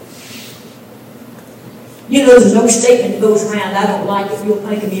 You know, there's no statement that goes around, I don't like it, you'll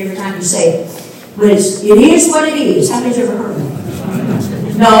think of me every time you say it. But it is what it is. How many's ever heard of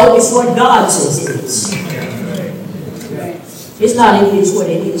it? No, it's what God says it is. It's not it is what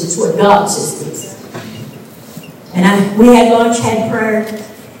it is, it's what God says it is. And we had lunch, had prayer.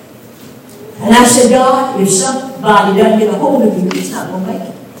 And I said, God, if somebody doesn't get a hold of you, it's not going to make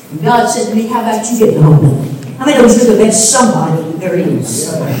it. And God said to me, how about you get a hold of it? I mean, it was really the best somebody there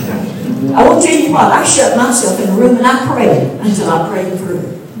is. I won't tell you what, I shut myself in a room and I prayed until I prayed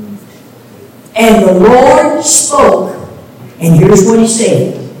through. And the Lord spoke, and here's what He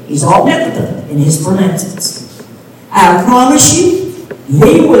said. He's omnipotent in His pronouncements. I promise you,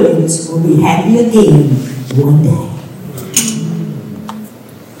 Lee Williams will be happy again one day.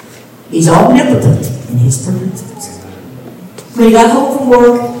 He's omnipotent in His pronouncements. When he got home from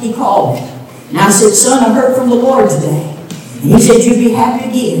work, he called me. And I said, son, I heard from the Lord today. And he said, you'll be happy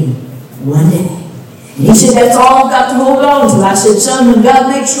again one day. And he said, that's all I've got to hold on to. I said, son, when God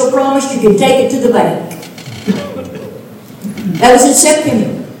makes you a promise, you can take it to the bank. That was in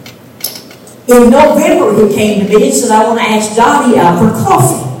September. In November, he came to me and said, I want to ask Dottie out for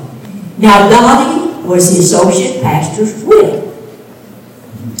coffee. Now, Dottie was the associate pastor's widow.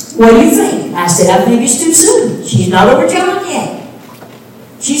 What do you think? I said, I think it's too soon. She's not over John yet.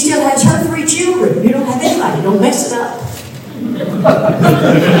 She still has her 3 children. You don't have anybody. Don't mess it up.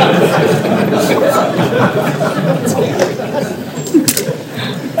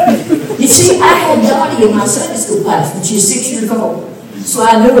 You see, I had Dottie in my Sunday school class when she was 6 years old. So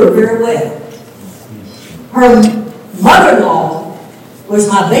I knew her very well. Her mother-in-law was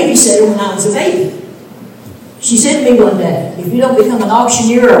my babysitter when I was a baby. She said to me one day, if you don't become an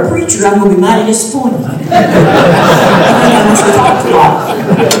auctioneer or a preacher, I'm going to be mighty disappointed. I think I must have talked a lot.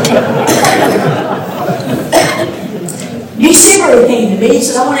 December came to me and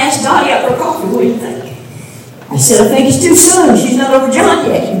said, I want to ask Dottie out for coffee. What do you think? I said, I think it's too soon. She's not over John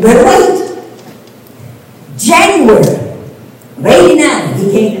yet. You better wait. January of '89,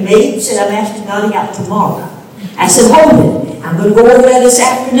 he came to me and said, I'm asking Dottie out tomorrow. I said, hold it. I'm going to go over there this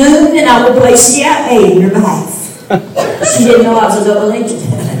afternoon and I will play CIA in your behalf. She didn't know I was a double agent.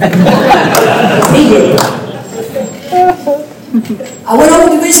 He did. I went over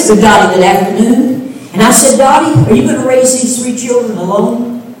to visit with Dottie that afternoon and I said, Dottie, are you going to raise these 3 children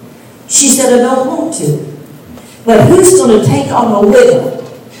alone? She said, I don't want to. But who's going to take on a widow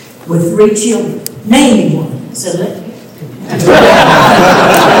with 3 children? Name me one. I said, let me.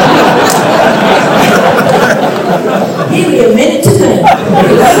 Give me a minute to think.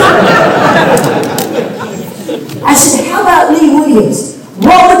 I said, how about Lee Williams?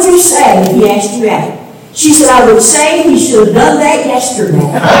 What would you say if he asked you out? She said, I would say he should have done that yesterday.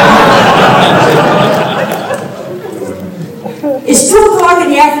 It's 2 o'clock in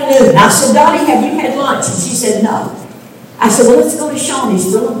the afternoon. I said, Dottie, have you had lunch? And she said, no. I said, well, let's go to Shawnee's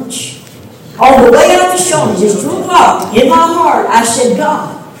for lunch. On the way out to Shawnee's, it's 2 o'clock. In my heart, I said,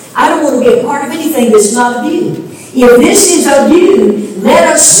 God, I don't want to be a part of anything that's not of you. If this is of you, let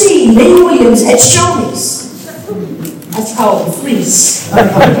us see Lee Williams at Shawnee's. That's called the fleece.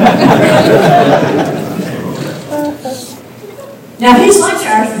 Now, his lunch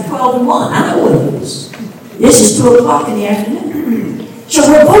hours are 12 to 1. I know what it is. This is 2 o'clock in the afternoon. So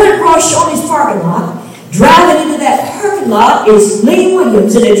we're pulling across Shawnee's parking lot. Driving into that parking lot is Lee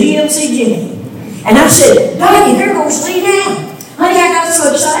Williams in a GMC Jimmy. And I said, Dottie, there goes Lee now. Honey, I got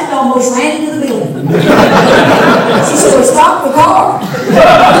so excited I almost ran into the building. She said, well, stop the car.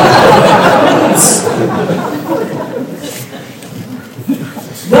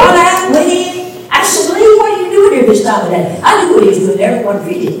 Got out, went in. I said, Lee, what are you doing here this time of day? I knew what he was doing there, everyone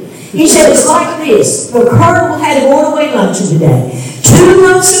treated. He said, it's like this. The Colonel had a going-away luncheon today. 2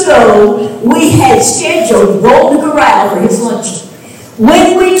 months ago, we had scheduled Golden Corral for his luncheon.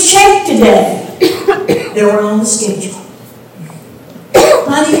 When we checked today, they were on the schedule.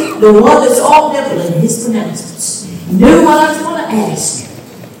 Honey, the one that's omnipotent in his pronouncements knew what I was going to ask.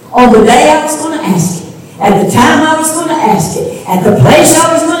 On the day I was going to ask it. At the time I was going to ask it. At the place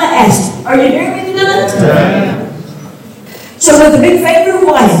I was going to ask it. Are you hearing me tonight? Yeah. So with the big favor of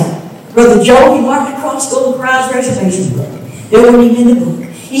Wyatt, Brother Joe, he marked across Golden Corral's reservation book. They weren't even in the book.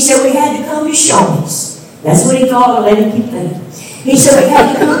 He said we had to come to Shawnee's. That's what he thought. I let him keep thinking. He said we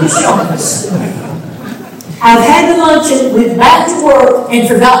had to come to Shawnee's. I've had the luncheon, went back to work, and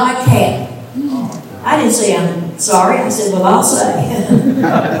forgot my cap. I didn't say I'm sorry. I said, well, I'll say.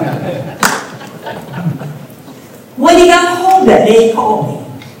 When he got home that day, he called me.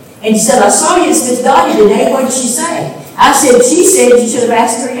 And he said, I saw you with Miss Dottie today. What did she say? I said, she said you should have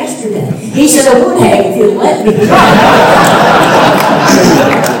asked her yesterday. He said, I would have if you'd let me.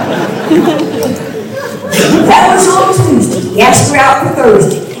 That was on Tuesday. He asked her out for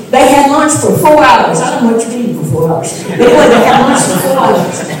Thursday. They had lunch for 4 hours. I don't know what you eating for 4 hours. But anyway, they had lunch for 4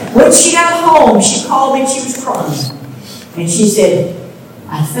 hours. When she got home, she called me and she was crying. And she said,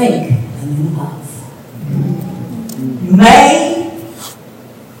 I think I'm in love. May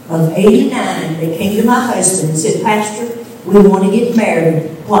of '89, they came to my husband and said, Pastor, we want to get married.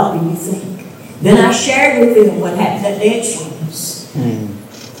 What do you think? Then I shared with them what happened that day at Shawnee's.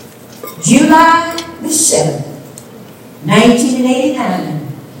 July the 7th, 1989,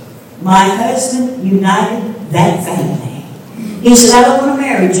 my husband united that family. He said, I don't want to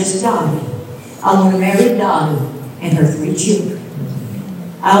marry just Dottie. I want to marry Dottie and her 3 children.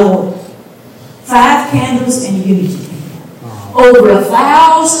 I want 5 candles and unity. Over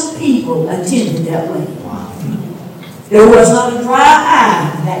 1,000 people attended that wedding. There was not a dry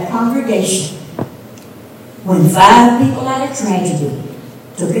eye in that congregation when 5 people out of tragedy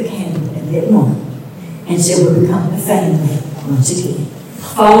took a candle and lit one and said, we're becoming a family once again.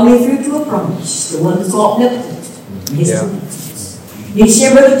 Follow me through to a promise, the one that's all omnipotent in his promises.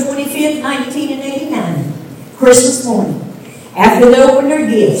 December the 25th, 1989, Christmas morning, after they opened their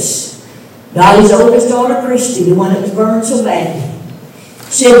gifts, Dottie's oldest daughter, Christy, the one that was burned so badly,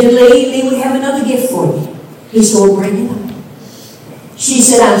 said to Lee, we have another gift for you. He said, well, bring it up. She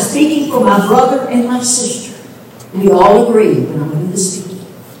said, I'm speaking for my brother and my sister. We all agree when I'm going to do the speaking.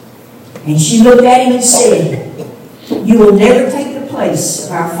 And she looked at him and said, you will never take the place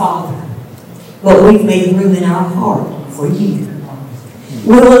of our father, but we've made room in our heart for you.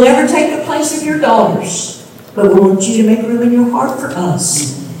 We will never take the place of your daughters, but we want you to make room in your heart for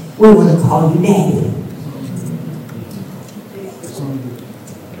us. We want to call you Daddy.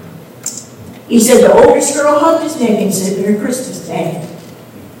 He said the oldest girl hugged his neck and said, Merry Christmas, Dad.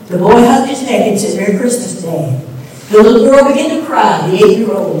 The boy hugged his neck and said, Merry Christmas, Dad. The little girl began to cry. The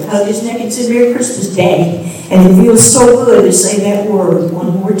 8-year-old hugged his neck and said, Merry Christmas, Daddy. And it feels so good to say that word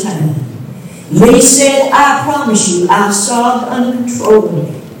one more time. Lee said, I promise you, I sobbed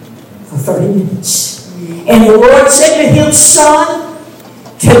uncontrollably for 30 minutes. And the Lord said to him, son,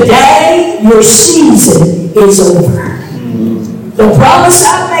 today your season is over. The promise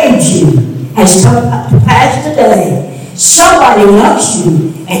I made you has come to pass today. Somebody loves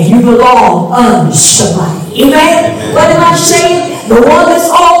you and you belong unto somebody. Amen? What am I saying? The one that's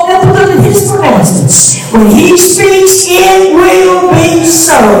all omnipotent in his pronouncements. When he speaks, it will be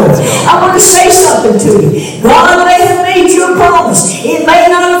so. I want to say something to you. God may have made you a promise. It may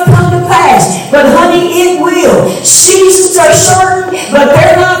not have come to pass, but honey, it will. Seasons are certain, but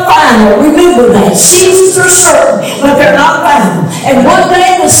they're not final. Remember that. Seasons are certain, but they're not final. And one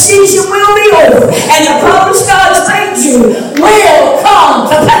day the season will be over, and the promise God's made you will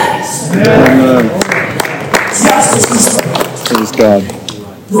come to pass. Amen. Just as he said. Praise God.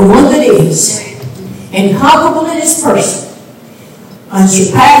 The one that is incomparable in his person,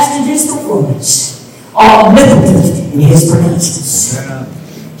 unsurpassed in his performance, omnipotent in his pronouncements.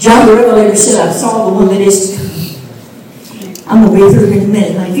 John the Revelator said, I saw the one that is to come. I'm going to be through in a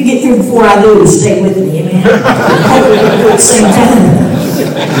minute. Now, if you get through before I do, stay with me, amen? I hope we're going to do it at the same time.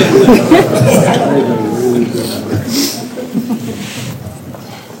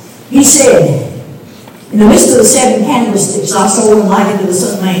 He said, in the midst of the 7 candlesticks, I saw one like unto the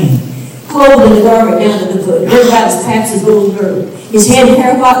Son of Man, clothed in the garment down to the foot, girded about his paps as gold girdle. His head and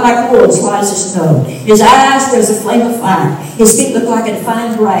hair white like wool, as white as the snow. His eyes were as a flame of fire. His feet looked like a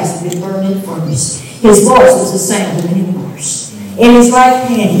fine brass that had been burned in a furnace. His voice was the sound of many waters. In his right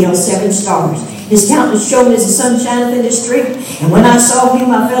hand he held 7 stars. His countenance shone as the sun shineth in the street. And when I saw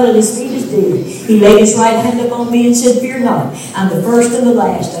him, I fell at his feet as dead. He laid his right hand upon me and said, Fear not, I'm the first and the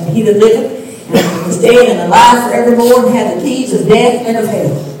last. I'm he that liveth, and was dead and alive forevermore, and had the keys of death and of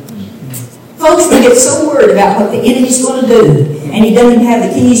hell. Folks, we get so worried about what the enemy's going to do, and he doesn't even have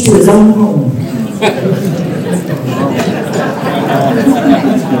the keys to his own home.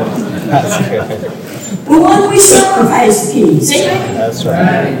 The one we serve has the keys. Amen? That's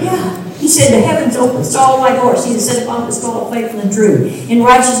right. Yeah. He said, the heavens open, saw like horse. He that set upon the skull, faithful and true. In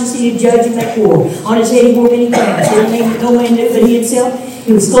righteousness he did judge and make war. On his head he wore many crowns. His name that no man knew but he himself.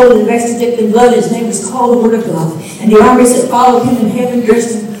 He was clothed in vesture dipped in blood. His name was called the Word of God. And the armies that followed him in heaven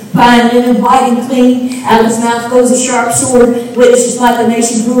dressed in fine linen, white and clean. Out of his mouth goes a sharp sword. Witnesses like the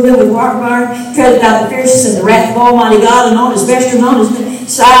nations ruled him with barbed iron. Treadeth out the fierceness and the wrath of Almighty God. And on his vesture and on his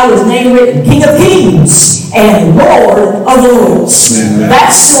side was name written, King of Kings and Lord of Lords. Amen.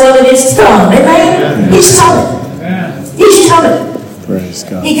 That's the one that is to come. Amen? He's coming. He's coming. Praise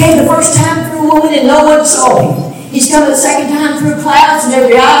God. He came the first time through a woman and no one saw him. He's coming the second time through clouds and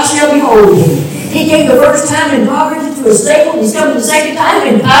every eye shall behold him. He came the first time in poverty and to a stable. He's coming the second time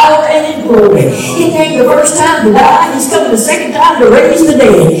in power and in glory. He came the first time to die. He's coming the second time to raise the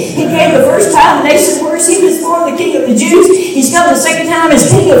dead. He came the first time, the nation where he was born, the King of the Jews. He's coming the second time as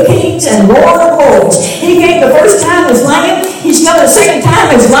King of Kings and Lord of Lords. He came the first time as Lamb. He's coming the second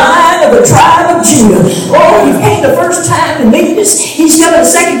time as Lion of the tribe of Judah. Oh, he came the first time in meekness. He's coming the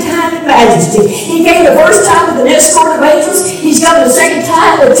second time in majesty. He came the first time with an escort of angels. He's coming the second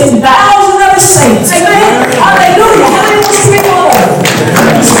time with 10,000 of his saints. Amen. Hallelujah. How many wants to be Lord?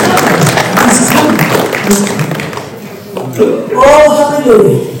 He's coming. Oh,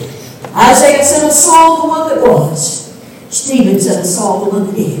 hallelujah. Isaiah said of Saul, the one that was. Stephen said of Saul, the one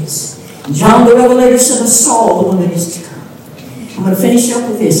that is. John the Revelator said of Saul, the one that is to come. I'm going to finish up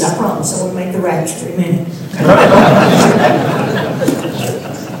with this. I promise. I want to make the rapture. Amen.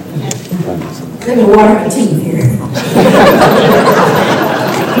 Let me water my teeth here.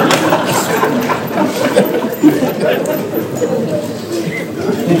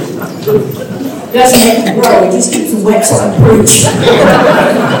 Doesn't make them grow. It just keeps them wet so I can preach.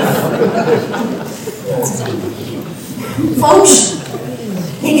 Folks,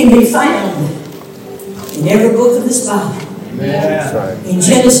 he can be found in every book of this Bible. Amen. In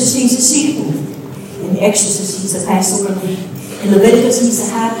Genesis, he's the seed of woman. In Exodus, he's the Passover lamb. In Leviticus, he's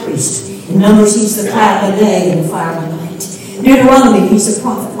the high priest. In Numbers, he's the cloud by day and the fire by night. Deuteronomy, he's the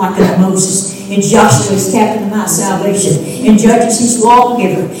prophet like unto Moses. In Joshua, he's captain of my salvation. In Judges, he's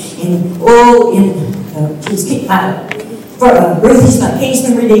lawgiver. Ruth, he's my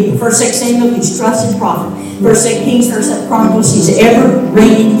kinsman redeemer. 1 Samuel, he's trusted prophet. 1 Kings, 1 Chronicles, he's ever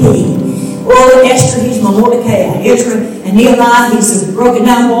reigning king. Oh, in Esther, he's my Mordecai. Ezra and Nehemiah, he's the broken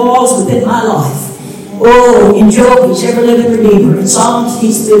down walls within my life. Oh, in Job, he's ever living redeemer. In Psalms,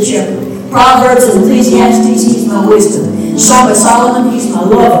 he's the good shepherd. Proverbs and Ecclesiastes, he's my wisdom. Song of Solomon, he's my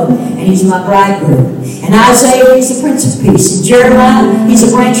lover, and he's my bridegroom. And Isaiah, he's the Prince of Peace. And Jeremiah, he's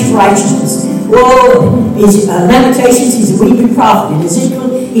a branch of righteousness. Whoa, Lamentations, he's a weeping prophet. In Ezekiel,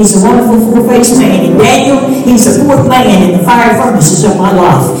 he's a wonderful four-faced man. In Daniel, he's the fourth man in the fiery furnaces of my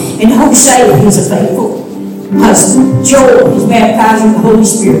life. In Hosea, he's a faithful husband. Joel, he's baptizing the Holy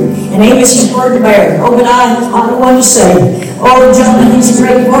Spirit. And Amos, he's word to bear. Obadiah, he's on the one to save. Oh, Jonah, he's a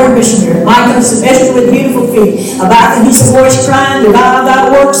great born missionary. Micah, he's the best with beautiful feet. Habakkuk, he's a voice crying, revive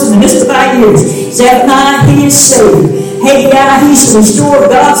thy works in the midst of thy years. Zephaniah, he is saved. Haggai, he's the restorer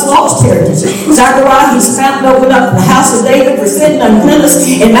of God's lost heritage. Zechariah, he's the fountain opened up in the house of David for sin and uncleanness.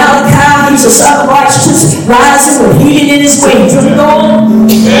 And Malachi, he's the son of righteousness, rising with healing in his wings. Will you go on?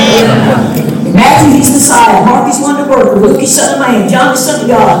 Matthew, he's the Messiah. Mark, he's wonder worker. Luke, he's son of man. John, he's son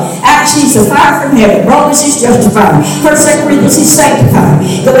of God. Acts, he's the fire from heaven. Romans, he's justified. 1 Corinthians, he's sanctified.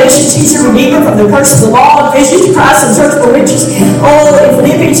 Galatians, he's the redeemer from the curse of the law. Ephesians, Christ and search for riches. Oh, in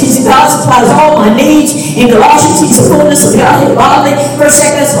Philippians, he's the God who supplies all my needs. In Colossians, he's the fullness of God bodily. 1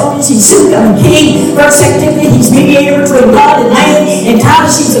 Thessalonians, he's soon coming king. 1 Timothy, he's mediator between God and man. In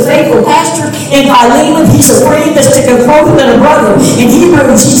Titus, he's a faithful pastor. In Philemon, he's a friend that's to closer than a brother. In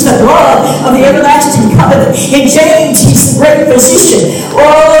Hebrews, he's the blood of the everlasting covenant. In James, he's the great physician.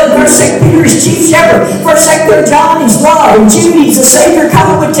 Oh, in 1 Peter, he's chief shepherd. 1 John, he's God. In Jude, he's the Savior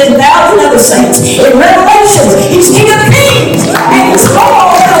coming with 10,000 other saints. In Revelation, he's King of Kings. And he's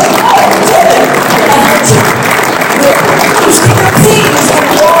Lord of Lords. He's King of Kings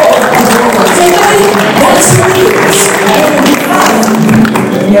and Lord of Lords. That's who he is. And we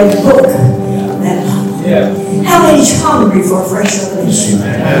find in your book that how many's hungry for a fresh revelation?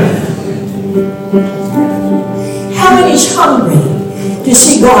 How many's hungry to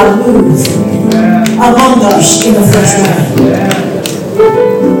see God move among us in a fresh way?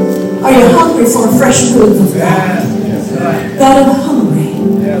 Are you hungry for a fresh move of God? God, I'm hungry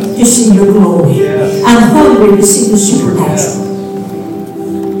to see your glory. I'm hungry to see the supernatural.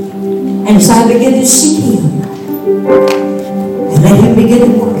 And as I begin to seek Him and let Him begin to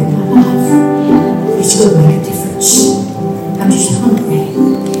work in my life, it's going to make a difference. I'm just hungry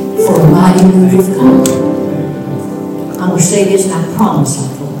for a mighty move of God. I'm going to say this, and I promise I'll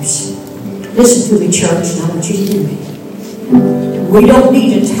close. Listen to me, church, and I want you to do it. We don't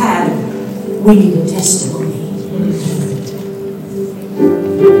need a title. We need a testimony.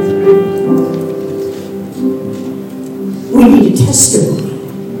 We need a testimony.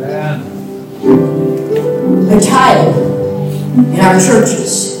 A title in our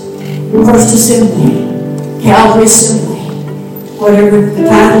churches. First Assembly, Calvary Assembly, whatever the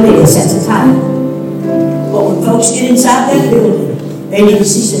title is, that's a title. But when folks get inside that building, they need to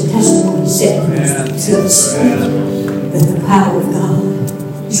see some testimony set that the power of God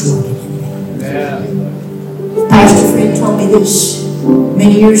is working in them. Pastor Fred told me this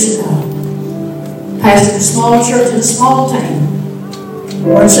many years ago. pastored a small church in a small town.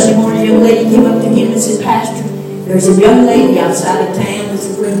 One Sunday morning, a young lady came up to him and said, Pastor, there's a young lady outside of town that's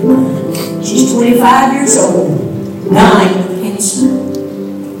a friend of mine. She's 25 years old, dying of cancer.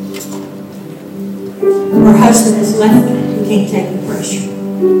 Her husband has left her. He can't take the pressure.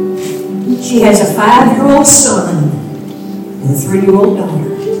 She has a 5-year-old son and a 3-year-old daughter.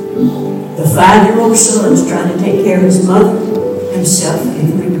 The 5-year-old son is trying to take care of his mother, himself,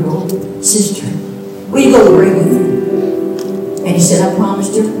 and 3-year-old sister. Will you go pray with her? And he said, I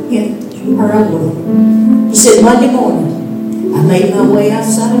promised her I would. He said, Monday morning, I made my way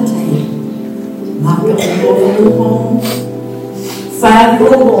outside of town, knocked on the door of the little home.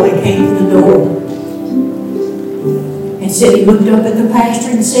 5-year-old boy came to the door and said, he looked up at the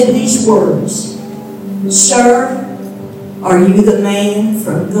pastor and said these words, Sir, are you the man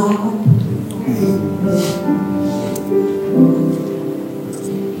from God?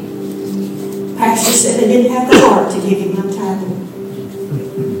 Pastor said I didn't have the heart to give him my title.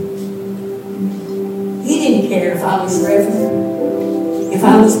 He didn't care if I was reverend, if I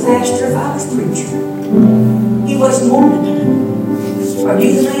was pastor, if I was preacher. He wasn't more than that. Are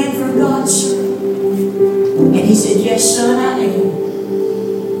you the man from God, sir? And he said, yes, son, I am.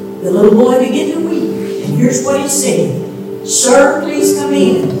 The little boy began to weep. And here's what he said. Sir, please come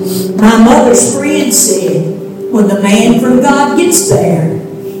in. My mother's friend said, when the man from God gets there,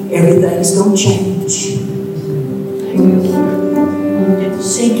 everything's going to change.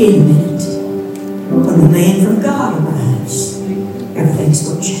 Sink in a minute. When the man from God arrives, everything's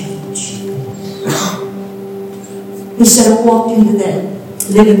going to change. He said, I walked into that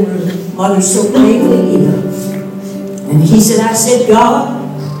living room, Mother so bravely ill. And he said, I said, God,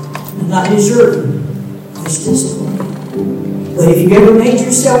 I'm not deserving this testimony. But if you ever made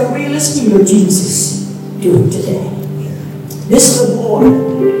yourself real esteem of Jesus, do it today. This little boy,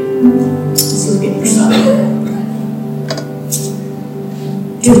 let's look at your son.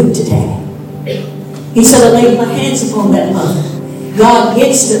 Do it today. He said, I laid my hands upon that mother. God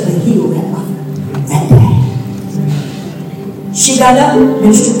instantly healed that mother that day. She got up,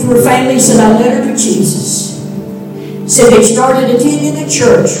 ministered to her family, said, I led her to Jesus. Said they started attending the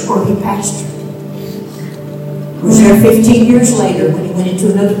church where he pastored. Was there 15 years later when he went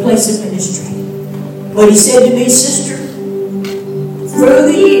into another place of ministry. But he said to me, sister, through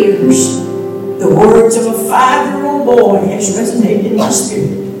the years, the words of a 5-year-old boy has resonated in my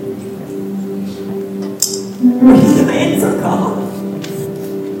spirit. When the man from God,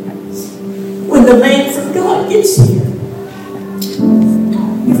 when the man from God gets here,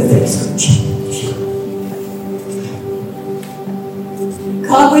 everything's going to change.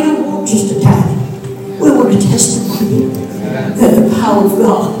 God, we don't want just a title. We want a testimony that the power of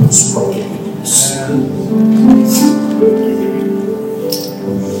God is working in us.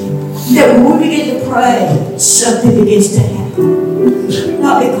 That when we begin to pray, something begins to happen.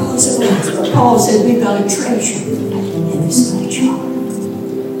 Not because of us, but Paul said we've got a treasure in this little jar.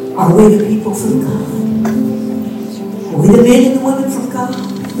 Are we the people from God? Are we the men and the women from God?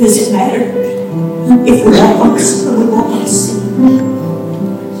 Does it matter if we walk on sea or we walk on sea?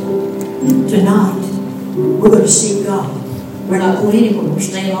 Tonight, we're going to seek God. We're not going anywhere. We're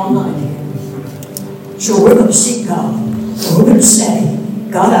staying all night here. So we're going to seek God. And we're going to say,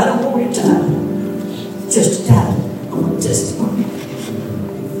 God, I don't want a title. Just a title. I want a testimony.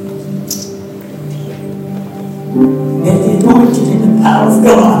 And the anointing and the power of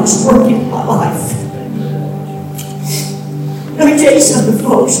God is working in my life. Let me tell you something,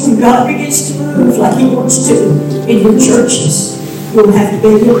 folks. When God begins to move like He wants to in your churches, you'll have to be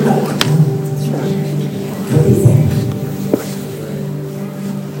your God. He'll be there.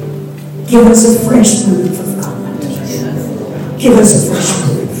 Give us a fresh move of God. Give us a fresh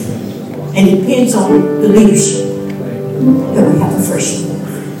move. And it depends on the leadership that we have a fresh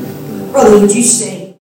move. Brother, would you sing?